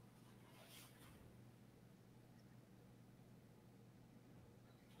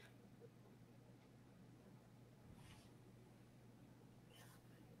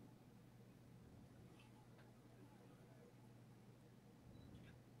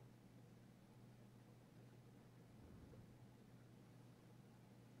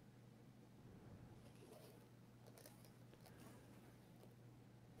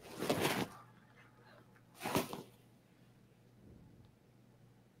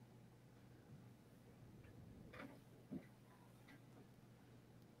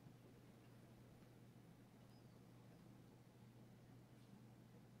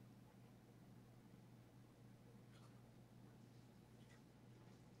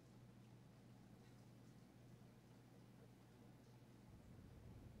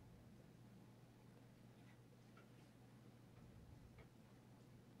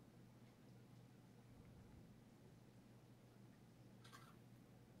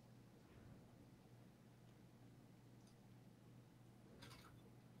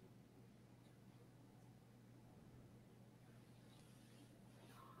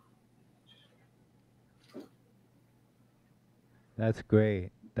 That's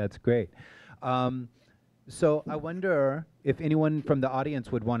great. That's great. So I wonder if anyone from the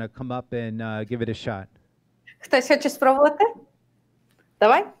audience would want to come up and give it a shot. Хтось хоче спробувати?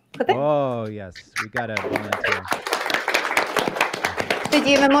 Давай, ходи. Oh, yes. We got a volunteer.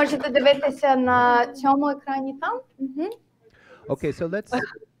 Тоді ви можете дивитися на цьому екрані там. Okay, so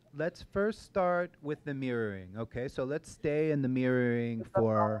let's first start with the mirroring. Okay, so let's stay in the mirroring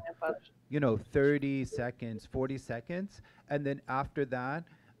for 30 seconds, 40 seconds, and then after that,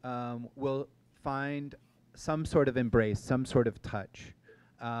 we'll find some sort of embrace, some sort of touch.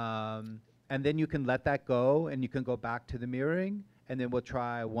 And then you can let that go and you can go back to the mirroring, and then we'll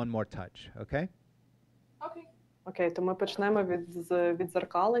try one more touch, okay? Окей, то ми почнемо з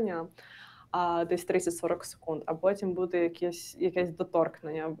відзеркалення десь 30-40 секунд, а потім буде якесь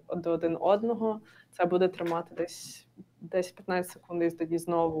доторкнення до один одного. Це буде тримати десь 15 секунд, і тоді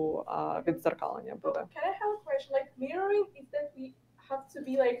знову відзеркалення буде. Can I have a question? Like mirroring is that we have to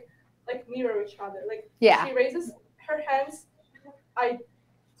be like mirror each other. Like she raises her hands, I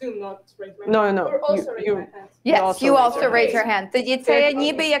do not raise my hand. No. Or also raise my hand. Yes, you also raise your hand. Тоді це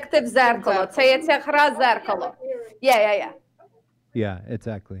ніби як ти в зеркало. Це є ця гра зеркало. Yeah. Yeah,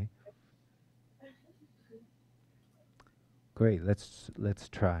 exactly. Great. Let's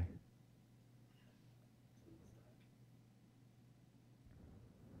try.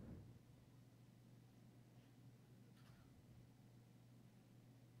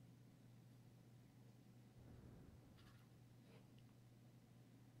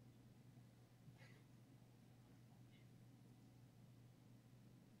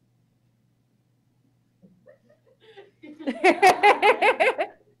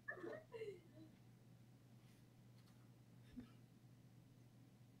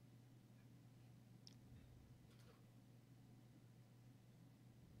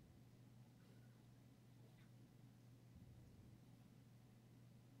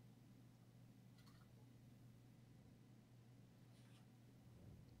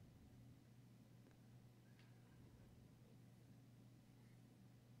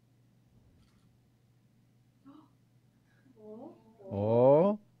 Oh.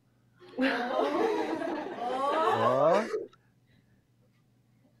 Oh.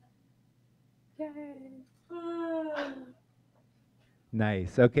 Yay.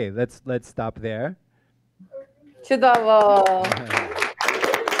 Nice. Okay, let's stop there. Чудово.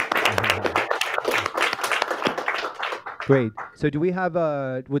 Great. So do we have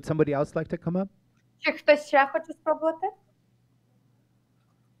would somebody else like to come up? Чи хтось ще хоче спробувати?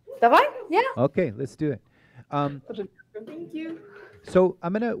 Давай? Yeah. Okay, let's do it. Thank you. So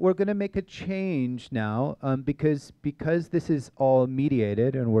we're gonna make a change now because this is all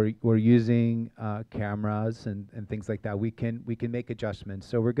mediated and we're using cameras and things like that. We can make adjustments.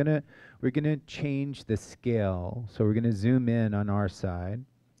 So we're gonna change the scale. So we're gonna zoom in on our side.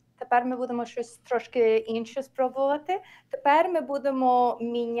 Тепер ми будемо щось трошки інше спробувати. Тепер ми будемо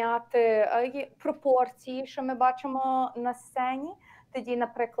міняти пропорції, що ми бачимо на сцені. Тоді,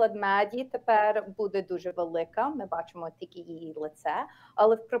 наприклад, Меді тепер буде дуже велика, ми бачимо тільки її лице,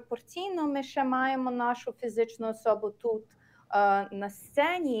 але пропорційно ми ще маємо нашу фізичну особу тут на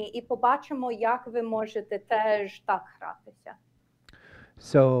сцені і побачимо, як ви можете теж так гратися.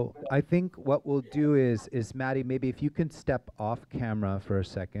 So I think what we'll do is Maddie, maybe if you can step off camera for a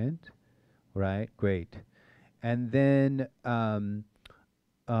second, right? Great. And then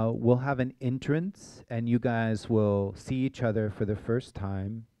we'll have an entrance and you guys will see each other for the first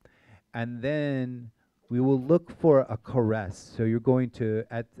time. And then we will look for a caress. So you're going to,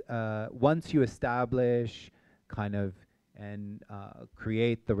 once you establish kind of and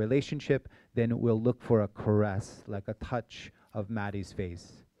create the relationship, then we'll look for a caress, like a touch of Maddie's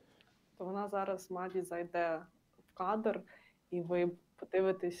face. То вона зараз, Маді, зайде в кадр, і ви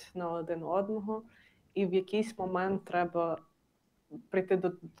подивитесь на один одного, і в якийсь момент треба прийти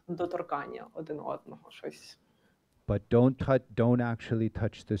до доторкання один одного, щось. But don't actually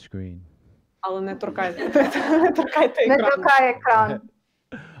touch the screen. Але не торкайте екран. Не торкай екран.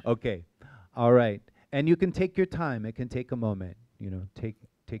 Okay. All right. And you can take your time. It can take a moment,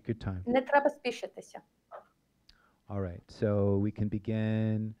 take your time. Не треба спішитися. All right. So we can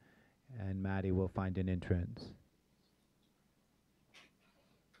begin and Maddie will find an entrance.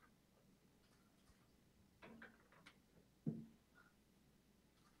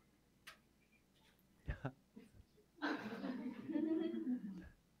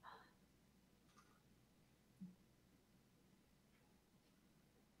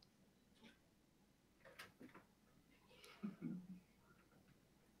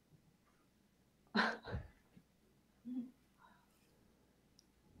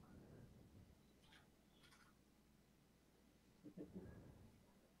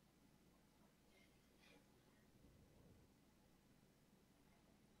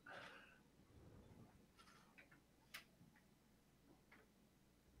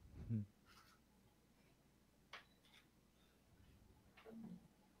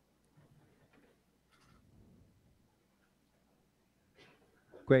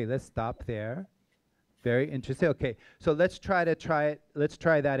 Great, let's stop there. Very interesting. Okay, so let's try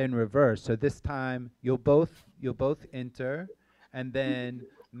that in reverse. So this time you'll both enter, and then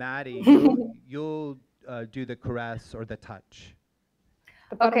Maddie, you'll do the caress or the touch.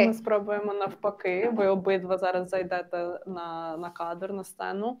 Тепер ми спробуємо навпаки. Ви обидва зараз зайдете на кадр, на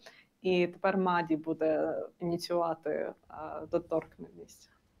сцену, і тепер Маді буде ініціювати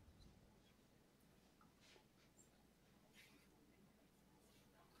доторкненість.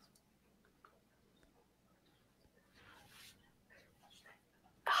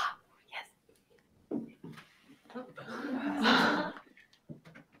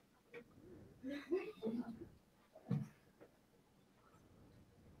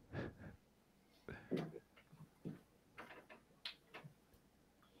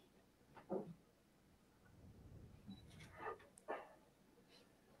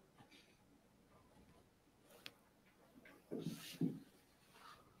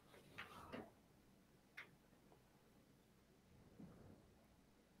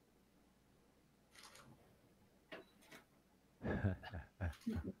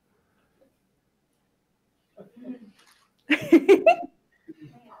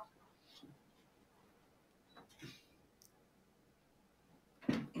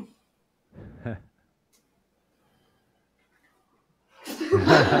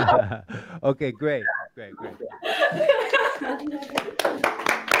 Okay, great.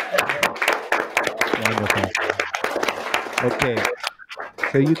 Wonderful. Okay,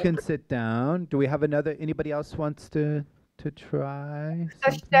 so you can sit down. Do we have anybody else wants to try?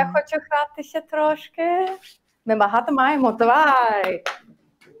 Хто ще хоче гратися трошки? Ми багато маємо, давай!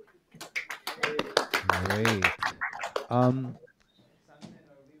 Great.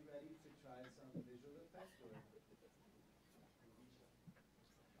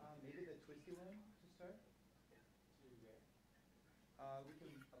 maybe the twisty one to start? We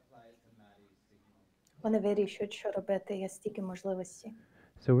can apply it to Maddie's signal. Вони вирішують, що робити, є стільки можливостей.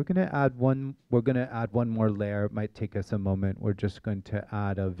 So we're going to add one more layer. It might take us a moment. We're just going to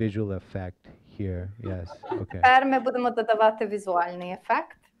add a visual effect here. Yes. Okay. Тепер ми будемо додавати візуальний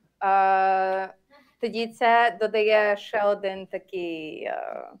ефект. Тоді це додає ще один такий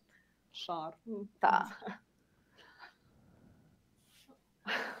шар. Так.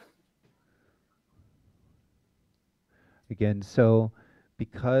 Again, so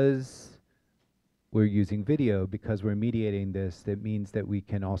because we're using video, because we're mediating this, that means that we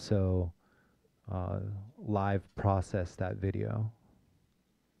can also live process that video.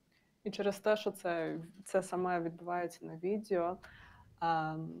 І через те, що це саме відбувається на відео,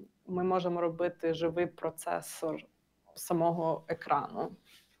 ми можемо робити живий процесор самого екрану.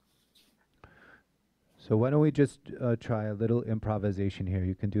 So why don't we just try a little improvisation here?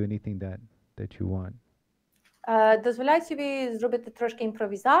 You can do anything that you want. Дозволяй собі зробити трошки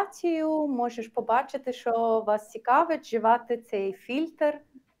імпровізацію. Можеш побачити, що вас цікавить, вживати цей фільтр.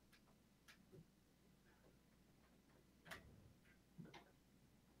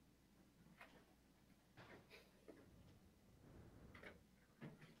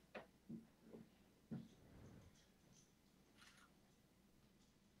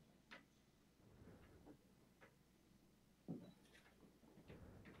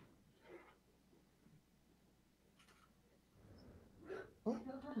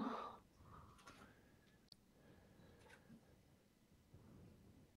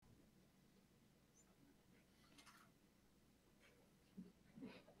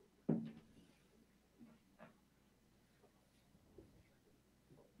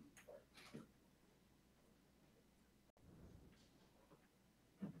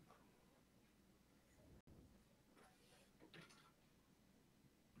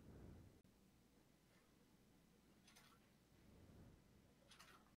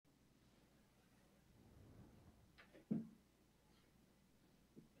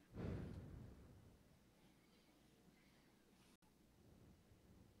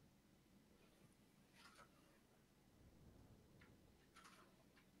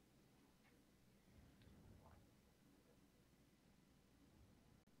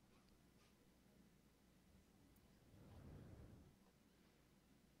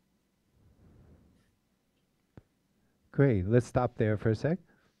 Great. Let's stop there for a sec.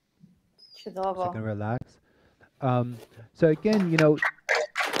 Чудово. So you can relax. So again, you know,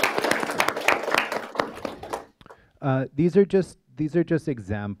 these are just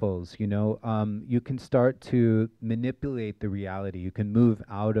examples. You know, you can start to manipulate the reality. You can move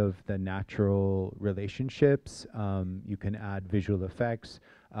out of the natural relationships. You can add visual effects.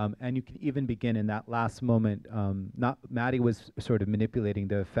 And you can even begin in that last moment. Maddie was sort of manipulating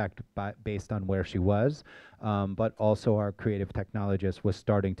the effect based on where she was, but also our creative technologist was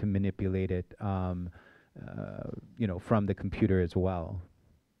starting to manipulate it, you know, from the computer as well.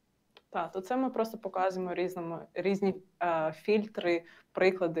 Так, то це ми просто показуємо різні фільтри,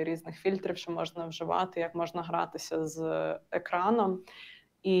 приклади різних фільтрів, що можна вживати, як можна гратися з екраном.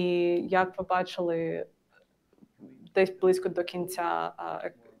 І як ви бачили, десь близько до кінця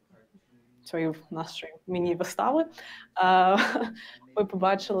цієї нашої міні-вистави, ви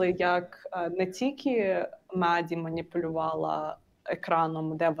побачили, як не тільки Маді маніпулювала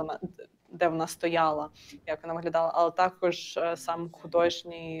екраном, де вона стояла, як вона виглядала, але також сам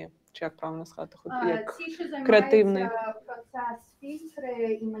художній, чи як правильно сказати, Ці, що креативний процес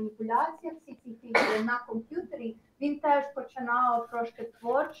фільтри і маніпуляція, всі ці фільтри на комп'ютері, він теж починав трошки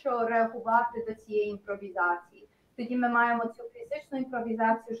творчо реагувати до цієї імпровізації. Тоді ми маємо цю фізичну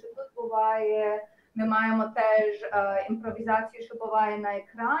імпровізацію, що тут буває, ми маємо теж імпровізацію, що буває на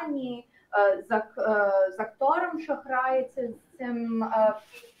екрані, з актором, що грається з цим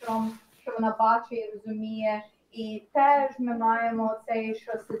фільтром, що вона бачить і розуміє. І теж ми маємо цей,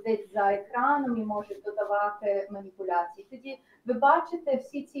 що сидить за екраном і може додавати маніпуляції. Тоді ви бачите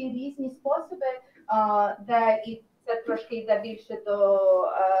всі ці різні способи, де і це трошки йде більше до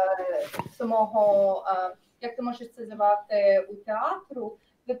самого, як ти можеш це називати, у театру.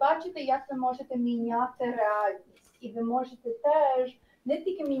 Ви бачите, як ви можете міняти реальність. І ви можете теж не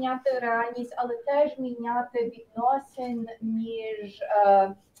тільки міняти реальність, але теж міняти відносин між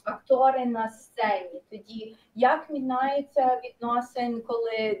актори на сцені. Тоді, як міняється відносин,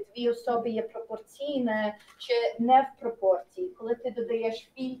 коли дві особи є пропорційне чи не в пропорції, коли ти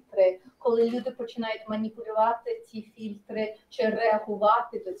додаєш фільтри, коли люди починають маніпулювати ці фільтри чи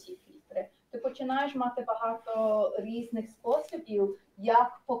реагувати до цих фільтрів, ти починаєш мати багато різних способів,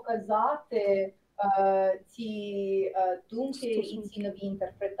 як показати ці думки і ці нові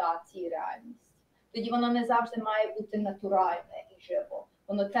інтерпретації реальності. Тоді воно не завжди має бути натуральне і живо.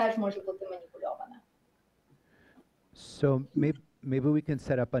 Воно теж може бути маніпульоване. So maybe we can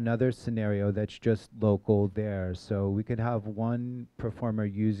set up another scenario that's just local there. So we could have one performer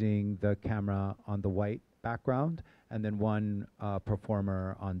using the camera on the white background and then one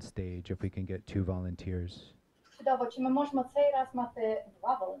performer on stage if we can get 2 volunteers. Чудово, чи ми можемо цей раз мати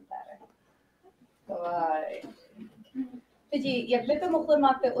 2 волонтери? Давай. Тоді, якби ви могли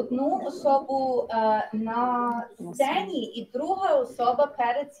мати одну особу на сцені і друга особа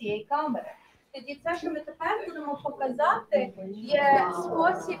перед цією камерою. Тоді це, що ми тепер будемо показати, є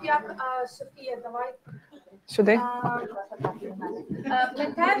спосіб, як Софія, давай. Сюди.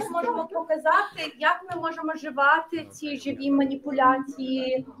 Ми теж можемо показати, як ми можемо вживати ці живі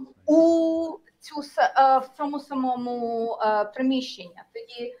маніпуляції в цьому самому приміщенні.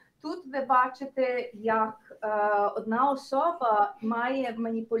 Тоді тут ви бачите, як одна особа має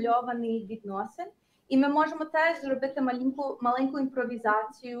маніпульований відносин, і ми можемо теж зробити маленьку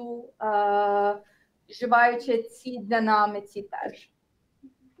імпровізацію, вживаючи ці динаміці теж.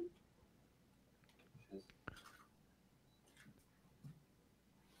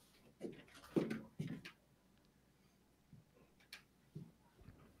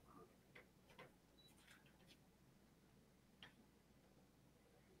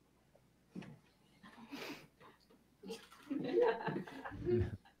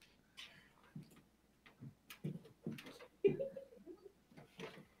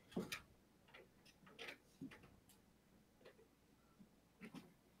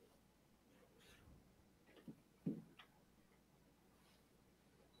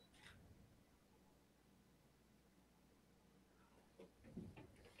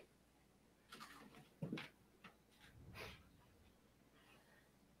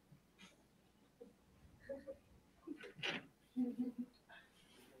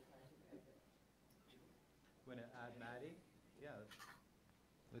 Want to add Maddie? Yeah,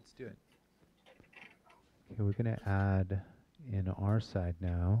 let's do it. Okay, we're going to add in our side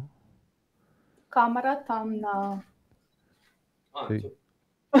now. Камера там на... So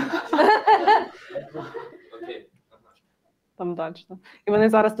Там далі. І вони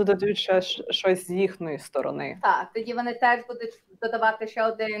зараз додають ще щось з їхньої сторони. Так, тоді вони теж будуть додавати ще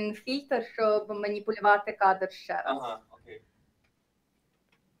один фільтр, щоб маніпулювати кадр ще раз. Ага, окей.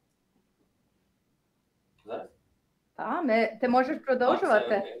 Зараз? Так, ти можеш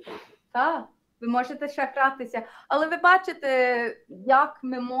продовжувати. Так, ви можете ще гратися. Але ви бачите, як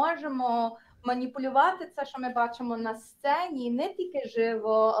ми можемо маніпулювати це, що ми бачимо на сцені, не тільки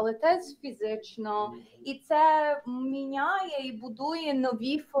живо, але теж фізично. І це міняє і будує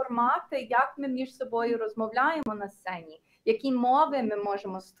нові формати, як ми між собою розмовляємо на сцені, які мови ми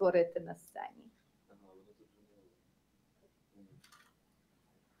можемо створити на сцені.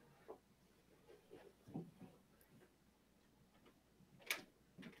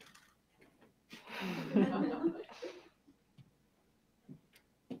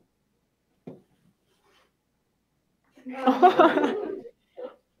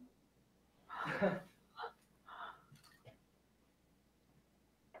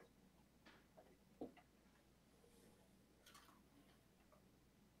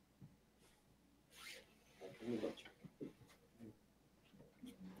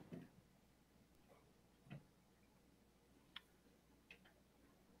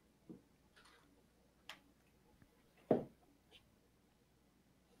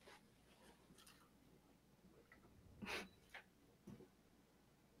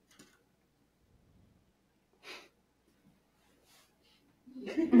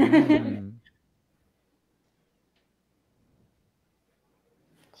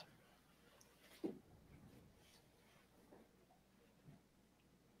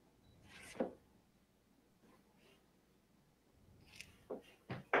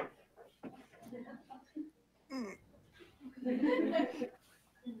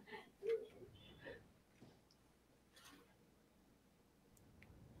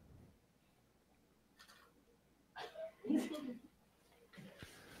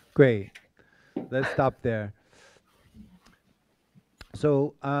 Great. Let's stop there.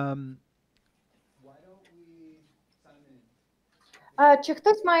 So, Чи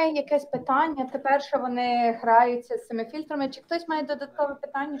хтось має якесь питання? Тепер, що вони граються з цими фільтрами, чи хтось має додаткове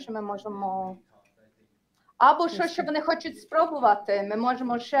питання, що ми можемо... Або що вони хочуть спробувати. Ми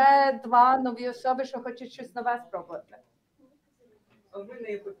можемо ще 2 нові особи, що хочуть щось нове спробувати. А в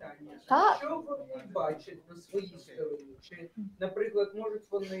мене є питання. Так. Що вони бачать на своїй стороні? Чи, наприклад,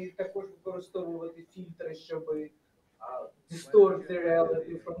 можуть вони також використовувати фільтри, щоб distort the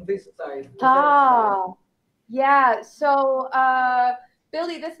reality from this side to that Ah, yeah. So,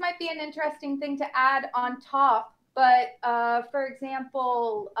 Billy, this might be an interesting thing to add on top. But for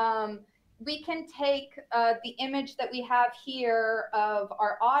example, we can take the image that we have here of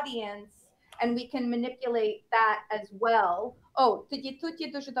our audience, and we can manipulate that as well. Тоді тут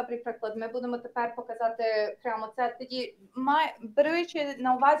є дуже добрий приклад. Ми будемо тепер показати прямо це. Тоді, беручи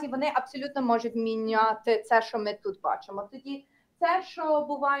на увазі, вони абсолютно можуть міняти це, що ми тут бачимо. Тоді це, що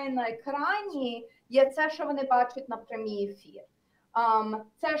буває на екрані, є це, що вони бачать на прямій ефір.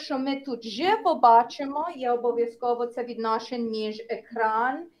 Це, що ми тут живо бачимо, є обов'язково це відношення між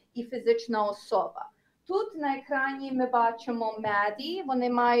екран і фізична особа. Тут на екрані ми бачимо меді, вони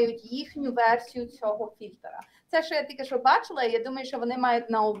мають їхню версію цього фільтра. Це, що я тільки що бачила, я думаю, що вони мають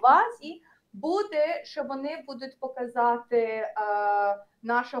на увазі, буде, що вони будуть показати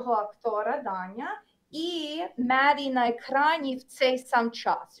нашого актора Даня і меді на екрані в цей сам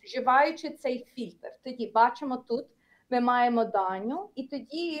час, вживаючи цей фільтр. Тоді бачимо тут, ми маємо Даню, і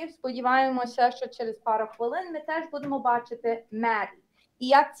тоді сподіваємося, що через пару хвилин ми теж будемо бачити меді. І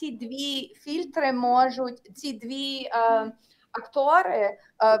як ці дві фільтри можуть, ці дві актори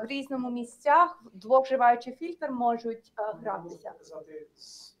в різному місцях, двох вживаючи фільтр, можуть гратися.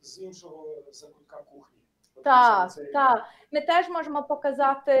 З іншого закутка кухні. Так, так. Ми теж можемо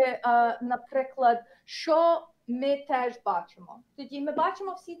показати, наприклад, що ми теж бачимо. Тоді ми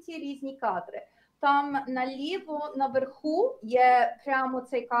бачимо всі ці різні кадри. Там наліво, наверху є прямо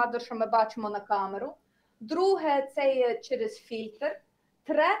цей кадр, що ми бачимо на камеру. Друге, це є через фільтр.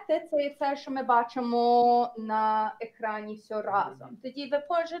 Третє, це є те, що ми бачимо на екрані все разом. Тоді ви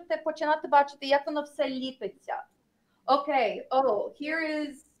можете починати бачити, як воно все ліпиться. Окей, here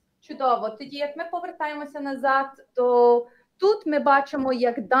is чудово. Тоді, як ми повертаємося назад, то тут ми бачимо,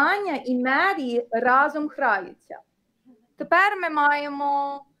 як Даня і Мері разом граються. Тепер ми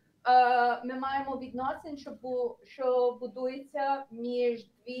маємо відносин, що будується між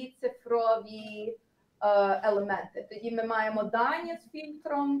дві цифрові елементи. Тоді ми маємо Даня з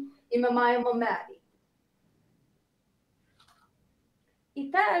фільтром і ми маємо Мері.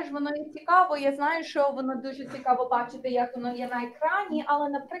 І теж воно є цікаво, я знаю, що воно дуже цікаво бачити, як воно є на екрані, але,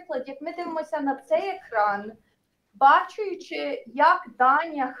 наприклад, як ми дивимося на цей екран, бачучи, як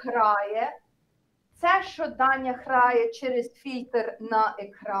Даня грає, це, що Даня грає через фільтр на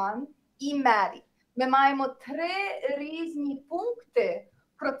екран і Мері. Ми маємо три різні пункти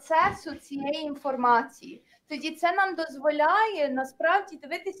процесу цієї інформації. Тоді це нам дозволяє насправді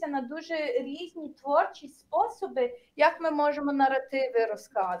дивитися на дуже різні творчі способи, як ми можемо наративи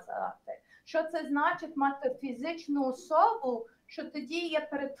розказати. Що це значить мати фізичну особу, що тоді є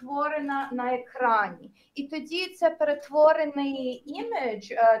перетворена на екрані. І тоді це перетворений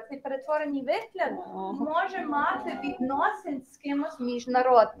імідж, цей перетворений вигляд може мати відносин з кимось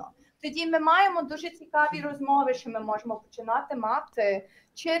міжнародно. Тоді ми маємо дуже цікаві розмови, що ми можемо починати мати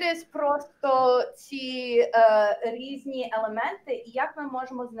через просто ці різні елементи і як ми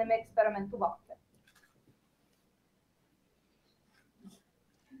можемо з ними експериментувати.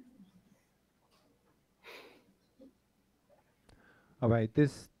 All right,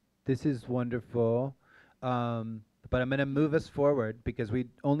 this is wonderful, but I'm going to move us forward because we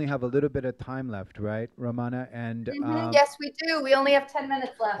only have a little bit of time left, right, Romana? And yes, we do. We only have 10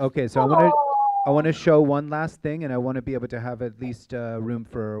 minutes left. Okay, so I want to show one last thing, and I want to be able to have at least room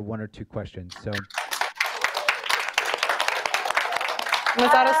for one or two questions. So,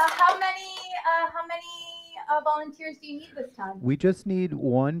 how many volunteers do you need this time? we just need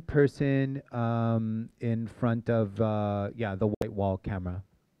one person in front of the white wall camera.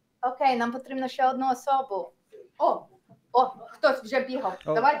 Окей, нам потрібно ще одну особу. Хтось вже бігав.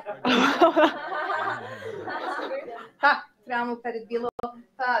 Давай. Так, прямо перед біло.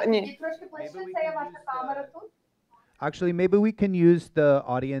 Так, і трошки ближче, це є ваша камера тут. Actually, maybe we can use the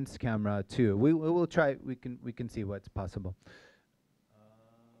audience camera too. We will try. We can see what's possible.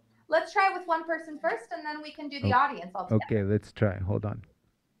 Let's try with one person first, and then we can do the audience altogether. Okay, let's try. Hold on.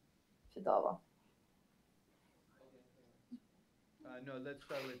 Чудово. No, let's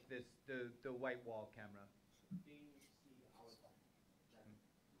start with this, the white wall camera.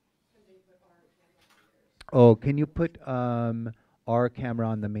 Oh, can you put our camera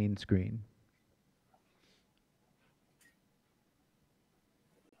on the main screen?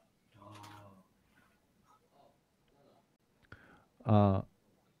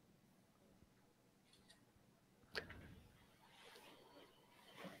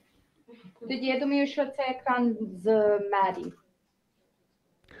 Тоді я думаю, що це екран з Мері.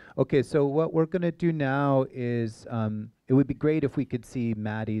 Okay, so what we're going to do now is it would be great if we could see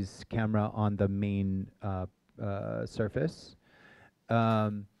Maddie's camera on the main surface.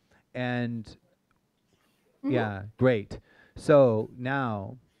 And yeah, great. So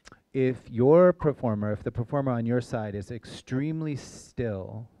now, if the performer on your side is extremely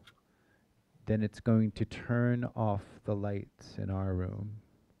still, then it's going to turn off the lights in our room.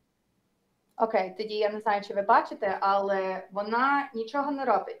 Окей, тоді я не знаю, чи ви бачите, але вона нічого не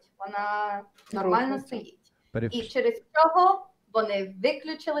робить. Вона нормально стоїть. І через цього вони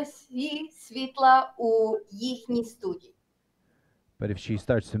виключили всі світла у їхній студії. But if she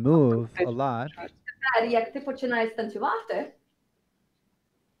starts to move a lot, тепер, як ти починаєш танцювати,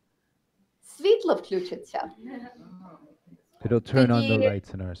 світло включиться. it'll turn on the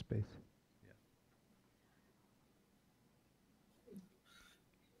lights in our space.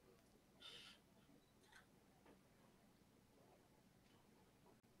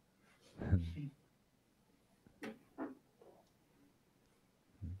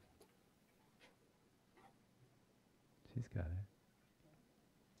 She's got it.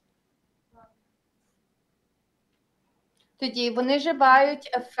 Тоді вони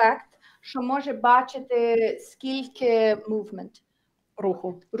живають ефект, що може бачити, скільки movement,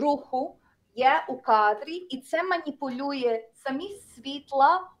 руху є у кадрі, і це маніпулює самі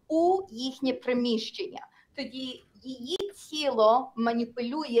світла у їхнє приміщення. Тоді її тіло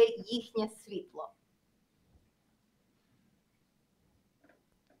маніпулює їхнє світло.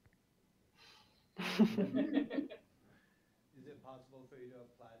 Is it possible for you to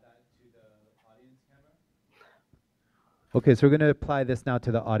apply that to the audience camera? Okay, so we're going to apply this now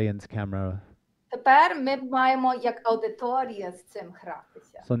to the audience camera. Тепер ми маємо як аудиторія з цим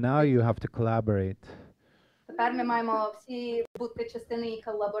гратися. So now you have to collaborate. Тепер ми маємо всі бути частиною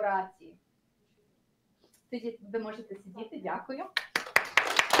колаборації. Тоді ви можете сидіти, дякую.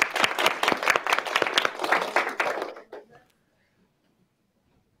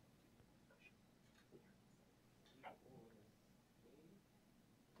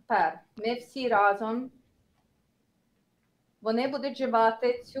 Тепер ми всі разом, вони будуть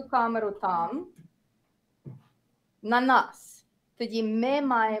вживати цю камеру там, на нас. Тоді ми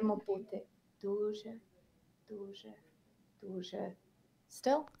маємо бути дуже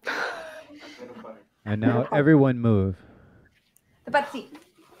still. And now everyone move. Тепер всі.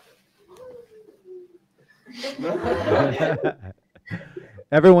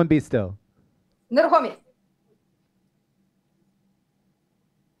 Everyone be still. Нерухомість.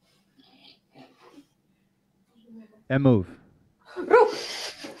 And move. Рух.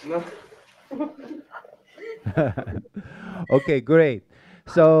 Okay, great.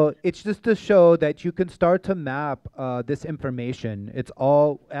 So it's just to show that you can start to map this information. It's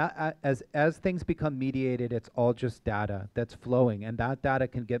all, as things become mediated, it's all just data that's flowing. And that data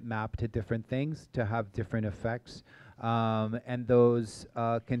can get mapped to different things to have different effects. And those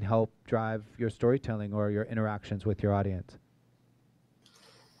can help drive your storytelling or your interactions with your audience.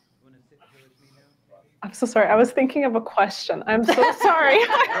 I'm so sorry. I was thinking of a question. I'm so sorry.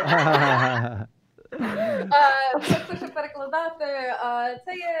 Щоб перекладати,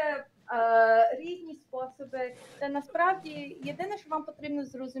 це є різні способи. Та насправді єдине, що вам потрібно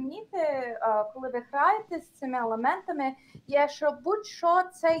зрозуміти, коли ви граєте з цими елементами, є, що будь-що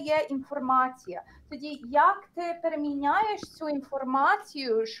це є інформація. Тоді як ти переміняєш цю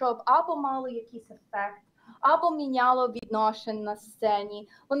інформацію, щоб або мало якийсь ефект, або міняло відношень на сцені.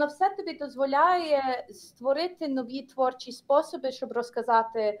 Воно все тобі дозволяє створити нові творчі способи, щоб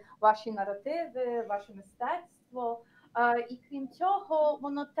розказати ваші наративи, ваше мистецтво. І крім цього,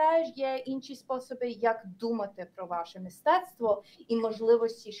 воно теж є інші способи, як думати про ваше мистецтво і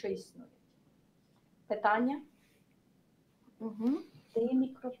можливості, що існують. Питання? Де є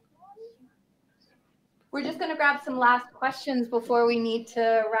мікрофон? We're just going to grab some last questions before we need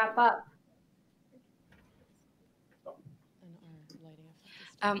to wrap up.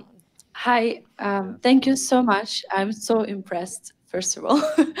 Hi, thank you so much. I'm so impressed, first of all.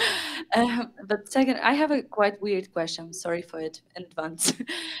 But second, I have a quite weird question. Sorry for it in advance.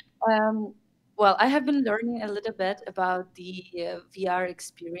 Well, I have been learning a little bit about the VR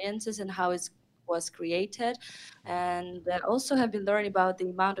experiences and how it was created. And I also have been learning about the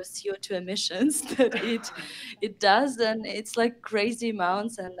amount of CO2 emissions that it does. And it's like crazy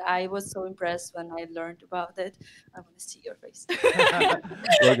amounts. And I was so impressed when I learned about it. I want to see your face.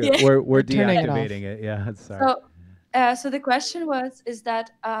 We're good. Yeah. We're deactivating it. Yeah, sorry. So the question is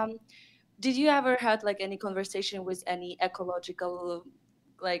that, did you ever had like any conversation with any ecological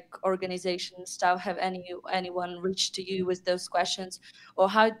like organization stuff, have anyone reached to you with those questions, or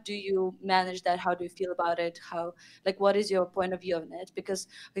how do you manage that? How do you feel about it? How, like, what is your point of view on it? Because,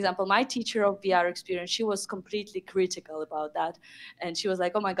 for example, my teacher of VR experience, she was completely critical about that, and she was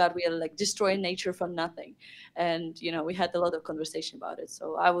like, "Oh my God, we are like destroying nature for nothing," and you know, we had a lot of conversation about it. So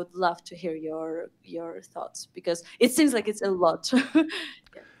I would love to hear your thoughts, because it seems like it's a lot.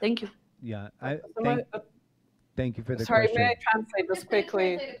 Yeah, thank you. Yeah, thank you for the Sorry, question. may I translate this quickly?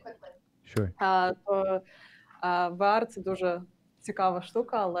 Sure. То VR – це дуже цікава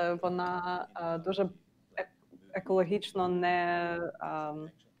штука, але вона дуже екологічно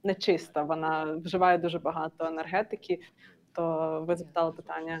не чиста. Вона вживає дуже багато енергетики. То ви запитали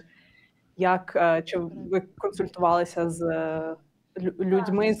питання, чи ви консультувалися з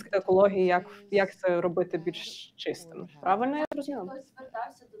людьми з екології, як це робити більш чистим? Правильно я розумію? Хтось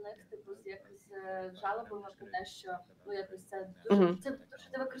звертався до них, типу, з якось жалобами про те, що ну якось це дуже це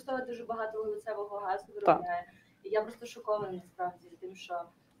ти використовує дуже багато вуглецевого газу, виробляє. І я просто шокована насправді тим, що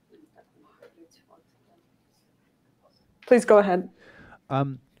так роблять. Please go ahead.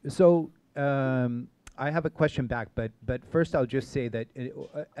 I have a question back, but first I'll just say that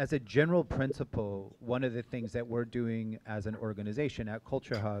as a general principle, one of the things that we're doing as an organization at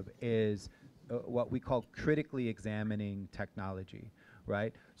CultureHub is what we call critically examining technology,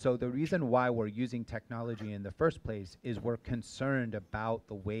 right? So the reason why we're using technology in the first place is we're concerned about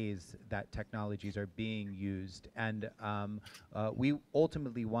the ways that technologies are being used, and we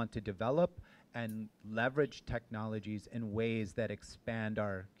ultimately want to develop and leverage technologies in ways that expand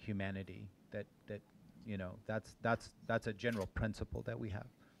our humanity. That you know, that's a general principle that we have.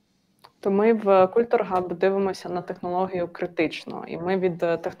 То ми в CultureHub дивимося на технологію критично, і ми від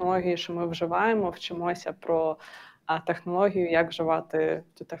технології, що ми вживаємо, вчимося про технологію, як вживати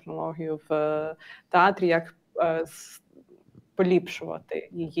цю технологію в театрі, як поліпшувати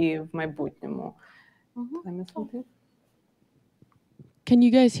її в майбутньому. Can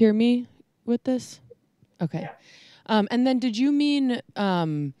you guys hear me with this? Okay. And then did you mean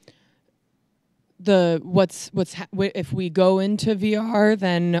if we go into VR,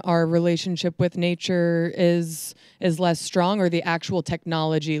 then our relationship with nature is less strong, or the actual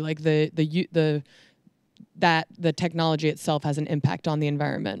technology, like the technology itself has an impact on the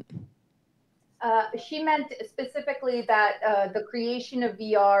environment? She meant specifically that the creation of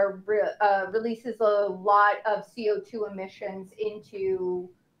VR releases a lot of CO2 emissions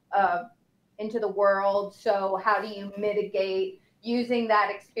into the world. So how do you mitigate using that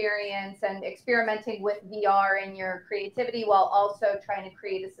experience and experimenting with VR in your creativity while also trying to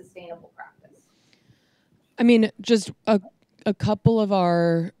create a sustainable practice? I mean, just a couple of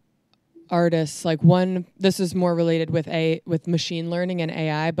our artists, like this is more related with machine learning and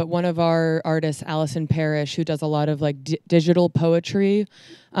AI, but one of our artists, Allison Parrish, who does a lot of like digital poetry,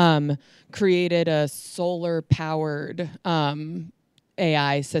 created a solar powered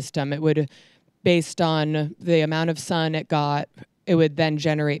AI system. It would, based on the amount of sun it got, it would then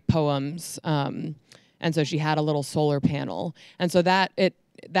generate poems. And so she had a little solar panel. And so that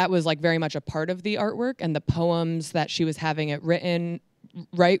was like very much a part of the artwork, and the poems that she was having it written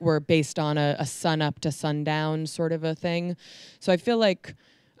were based on a sun up to sundown sort of a thing. So I feel like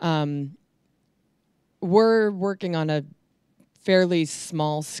we're working on a fairly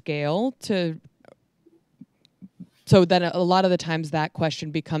small scale so that a lot of the times that question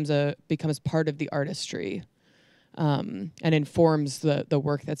becomes part of the artistry. And informs the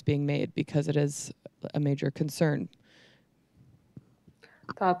work that's being made, because it is a major concern.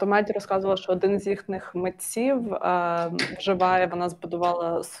 То Маді розказувала, що один з їхніх митців вона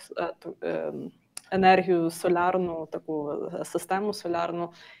збудувала енергію солярну, таку систему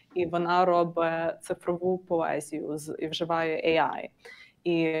солярну, і вона робить цифрову поезію і вживає AI.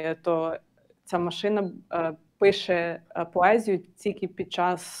 І то ця машина пише поезію тільки під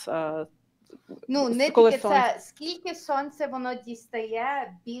час Ну, не тільки це, скільки сонце воно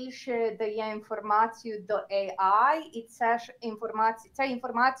дістає, більше дає інформацію до AI, і ця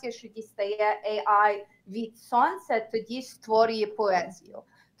інформація, що дістає AI від сонця, тоді створює поезію.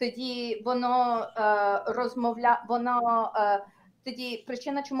 Тоді воно тоді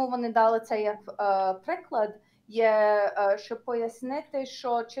причина, чому вони дали це як приклад, є, щоб пояснити,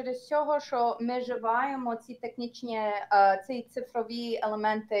 що через цього, що ми вживаємо ці ці цифрові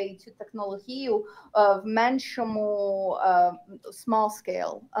елементи і цю технологію в меншому small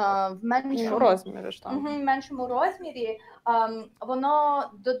scale, в меншому розмірі, воно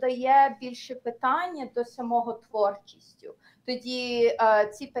додає більше питання до самого творчістю. Тоді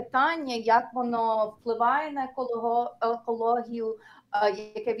ці питання, як воно впливає на екологію,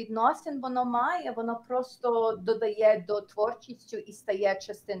 яке відносин воно має, воно просто додає до творчості і стає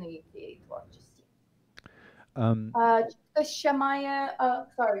частиною тієї творчості. Чи хтось ще має...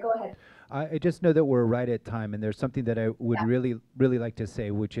 Sorry, go ahead. I just know that we're right at time, and there's something that I would really like to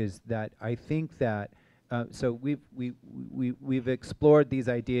say, which is that I think that so we've explored these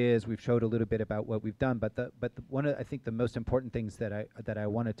ideas, we've showed a little bit about what we've done, but one of I think the most important things that I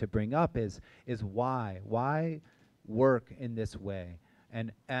wanted to bring up is why work in this way,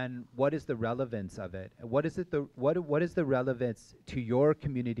 and what is the relevance of it? What is the relevance to your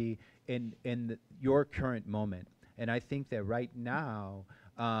community in your current moment? And I think that right now,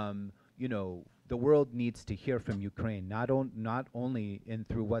 you know, the world needs to hear from Ukraine, not only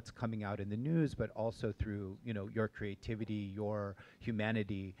through what's coming out in the news, but also through, you know, your creativity, your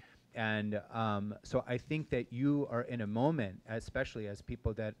humanity. And so I think that you are in a moment, especially as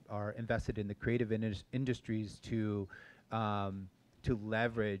people that are invested in the creative industries, to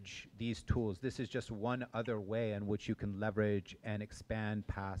leverage these tools. This is just one other way in which you can leverage and expand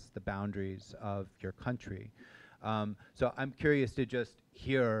past the boundaries of your country. So I'm curious to just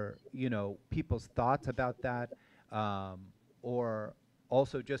hear, you know, people's thoughts about that, or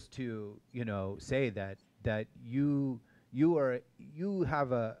also just to, you know, say that you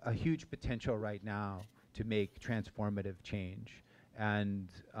have a huge potential right now to make transformative change, and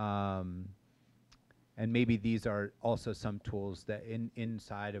maybe these are also some tools that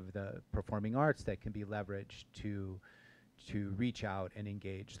inside of the performing arts that can be leveraged to reach out and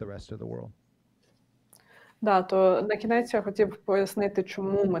engage the rest of the world. Да, то на кінець я хотів пояснити,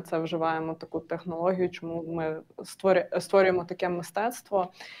 чому ми це вживаємо, таку технологію, чому ми створюємо таке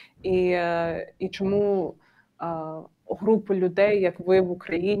мистецтво, і чому групу людей, як ви в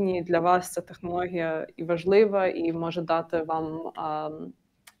Україні, для вас ця технологія і важлива, і може дати вам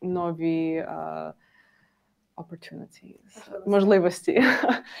нові можливості.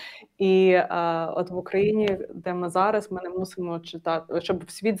 І от в Україні, де ми зараз, ми не мусимо читати,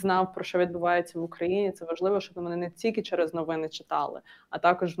 щоб світ знав, про що відбувається в Україні, це важливо, щоб вони не тільки через новини читали, а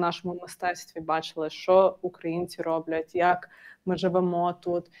також в нашому мистецтві бачили, що українці роблять, як ми живемо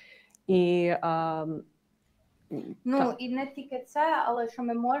тут. І, і не тільки це, але що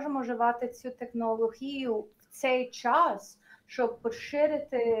ми можемо вживати цю технологію в цей час, щоб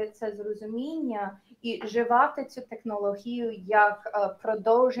поширити це зрозуміння і вживати цю технологію як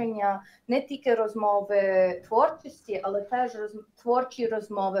продовження не тільки розмови творчості, але теж творчі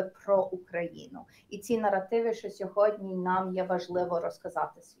розмови про Україну. І ці наративи, що сьогодні нам є важливо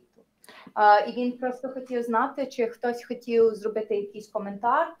розказати світу. І він просто хотів знати, чи хтось хотів зробити якийсь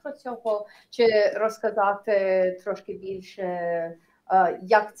коментар про цього, чи розказати трошки більше,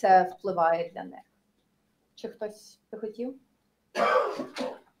 як це впливає для них. Чи хтось хотів?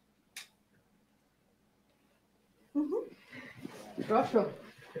 Прошу.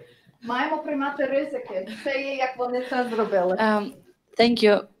 Маємо приймати ризики. Це є, як вони це зробили. Thank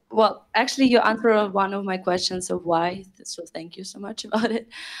you. Well, actually, you answered one of my questions of why, so thank you so much about it.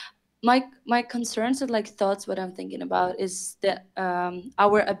 My concerns and like thoughts, what I'm thinking about is that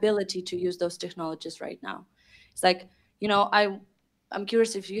our ability to use those technologies right now. It's like, you know, I'm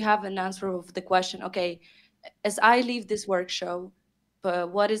curious if you have an answer of the question, okay, as I leave this workshop,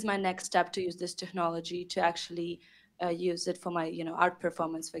 what is my next step to use this technology to actually use it for my, you know, art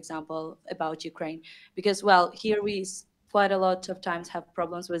performance, for example, about Ukraine? Because, well, here we quite a lot of times have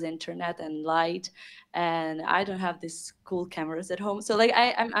problems with internet and light, and I don't have these cool cameras at home. So like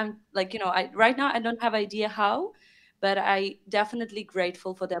I'm like, you know, right now I don't have idea how, but I definitely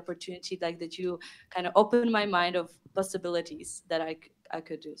grateful for the opportunity, like that you kind of opened my mind of possibilities that I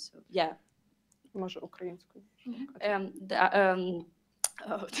could do. So yeah. Може українською.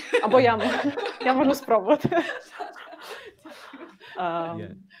 Або я можу спробувати.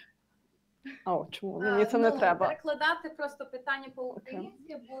 Чому? Мені це не треба. Перекладати просто питання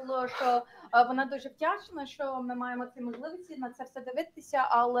по-українськи було, що вона дуже вдячна, що ми маємо ці можливості на це все дивитися,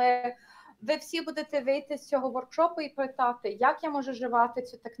 але ви всі будете вийти з цього воркшопу і питати, як я можу вживати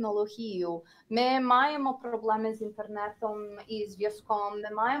цю технологію. Ми маємо проблеми з інтернетом і зв'язком,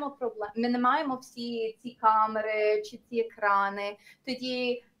 ми не маємо всі ці камери чи ці екрани.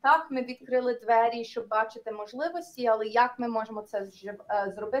 Тоді так, ми відкрили двері, щоб бачити можливості, але як ми можемо це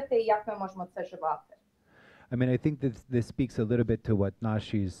зробити і як ми можемо це вживати? I mean, I think this speaks a little bit to what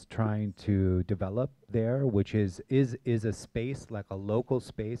NASHi's trying to develop there, which is a space, like a local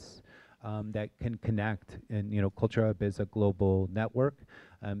space, that can connect, and you know, CultureHub is a global network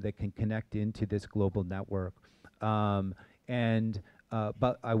that can connect into this global network.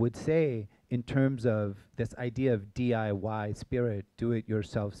 But I would say, in terms of this idea of DIY spirit,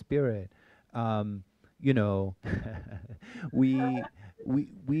 do-it-yourself spirit, you know,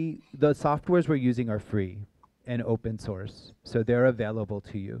 the softwares we're using are free and open source, so they're available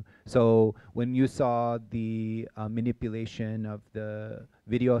to you. So when you saw the manipulation of the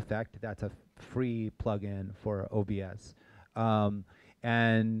video effect, that's a free plugin for OBS.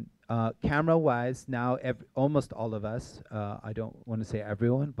 And camera-wise, now almost all of us, I don't want to say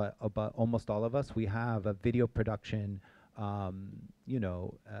everyone, but almost all of us, we have a video production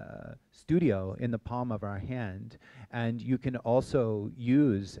studio in the palm of our hand. And you can also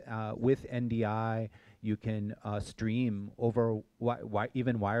use, with NDI, you can stream over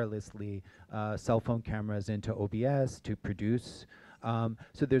even wirelessly cell phone cameras into OBS to produce.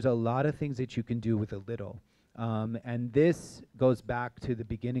 So there's a lot of things that you can do with a little. And this goes back to the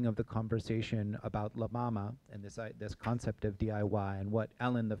beginning of the conversation about La Mama and this concept of DIY, and what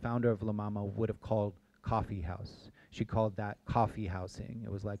Ellen, the founder of La Mama, would have called coffee house. She called that coffee housing.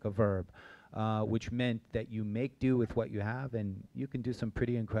 It was like a verb, which meant that you make do with what you have and you can do some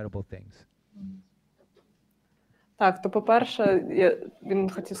pretty incredible things. Так, то по-перше, він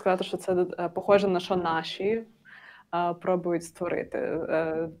хотів сказати, що це похоже на що наші пробують створити,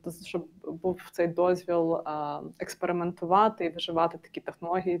 щоб був цей дозвіл експериментувати і вживати такі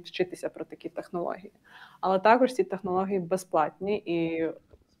технології, вчитися про такі технології. Але також ці технології безплатні і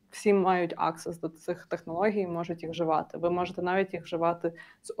всі мають аксес до цих технологій, можуть їх вживати. Ви можете навіть їх вживати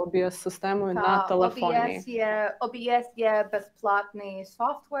з OBS-системою на телефоні. OBS є безплатний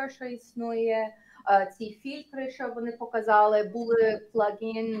софтвер, що існує. Ці фільтри, що вони показали, були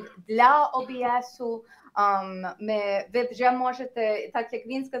плагін для OBS-у. Ви вже можете, так як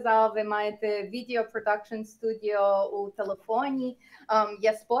він сказав, ви маєте Video Production Studio у телефоні.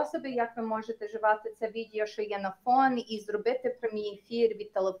 Є способи, як ви можете вживати це відео, що є на фон, і зробити прямий ефір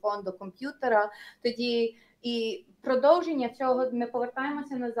від телефону до комп'ютера. Тоді і продовження цього, ми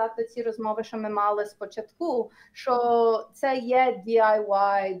повертаємося назад до ці розмови, що ми мали спочатку, що це є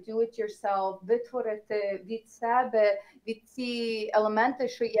DIY, do it yourself, витворити від себе, від ці елементи,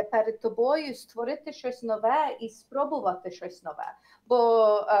 що є перед тобою, створити щось нове і спробувати щось нове. Бо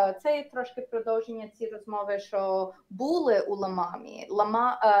це є трошки продовження ці розмови, що були у Ламамі.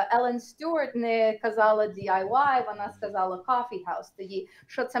 Елен Стюарт не казала DIY, вона сказала coffee house. Тоді,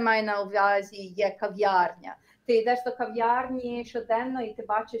 що це має на увазі, є кав'ярня. Ти йдеш до кав'ярні щоденно, і ти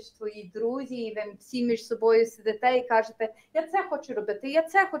бачиш твої друзі, і ви всі між собою сидите і кажете, я це хочу робити, я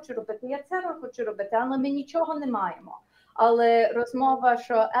це хочу робити, я це хочу робити, але ми нічого не маємо. Але розмова,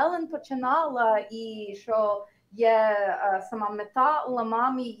 що Елен починала, і що є сама мета у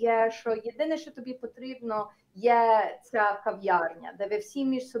Ламамі, є, що єдине, що тобі потрібно, є ця кав'ярня, де ви всі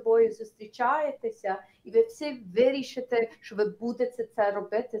між собою зустрічаєтеся, і ви всі вирішите, що ви будете це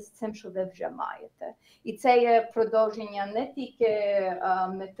робити з цим, що ви вже маєте. І це є продовження не тільки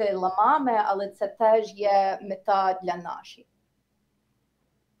мети Ламами, але це теж є мета для NASHi.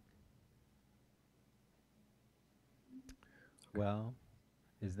 Well,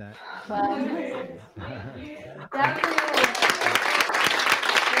 is that?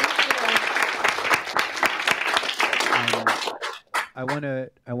 I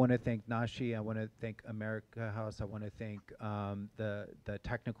want to thank NASHi. I want to thank America House. I want to thank the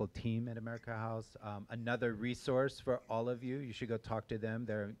technical team at America House. Another resource for all of you. You should go talk to them.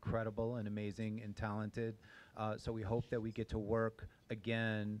 They're incredible and amazing and talented. So we hope that we get to work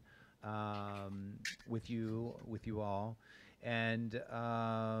again with you all. And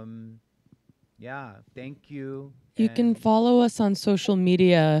yeah, thank you. You can follow us on social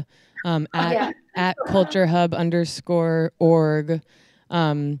media at CultureHub_org.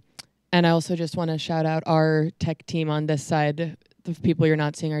 And I also just want to shout out our tech team on this side. The people you're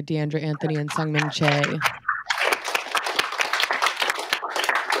not seeing are Deandra Anthony and Sungmin Che.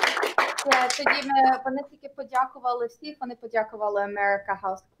 Тоді вони тільки подякували всіх, вони подякували America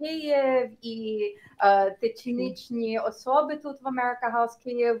House Kyiv і технічні особи тут в America House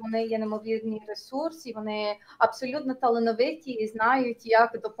Kyiv, вони є неймовірні ресурси, і вони абсолютно талановиті і знають,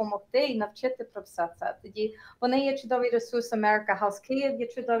 як допомогти і навчити про все це. Тоді вони є чудовий ресурс, America House Kyiv є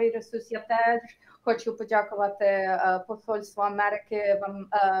чудовий ресурс, я теж хочу подякувати Посольству Америки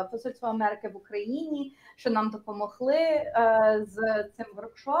в Україні, що нам допомогли з цим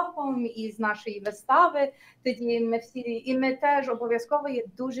воркшопом і з нашої вистави. Тоді ми всі, і ми теж обов'язково є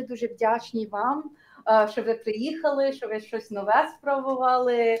дуже-дуже вдячні вам, що ви приїхали, що ви щось нове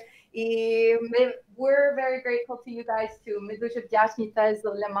спробували. І we're very grateful to you guys too. Ми дуже вдячні теж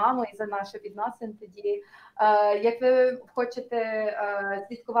за маму і за наші відносини тоді. Як ви хочете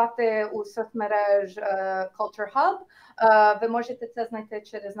слідкувати у соцмереж CultureHub, ви можете це знайти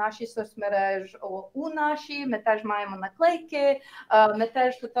через наші соцмереж у наші. Ми теж маємо наклейки, ми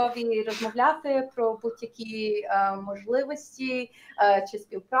теж готові розмовляти про будь-які можливості чи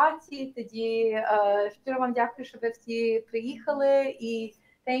співпраці. Тоді щиро вам дякую, що ви всі приїхали. І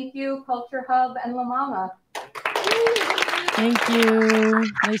thank you, CultureHub and La Mama. Thank you.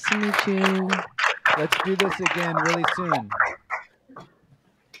 Nice to meet you. Let's do this again really soon.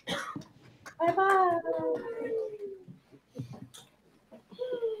 Bye-bye.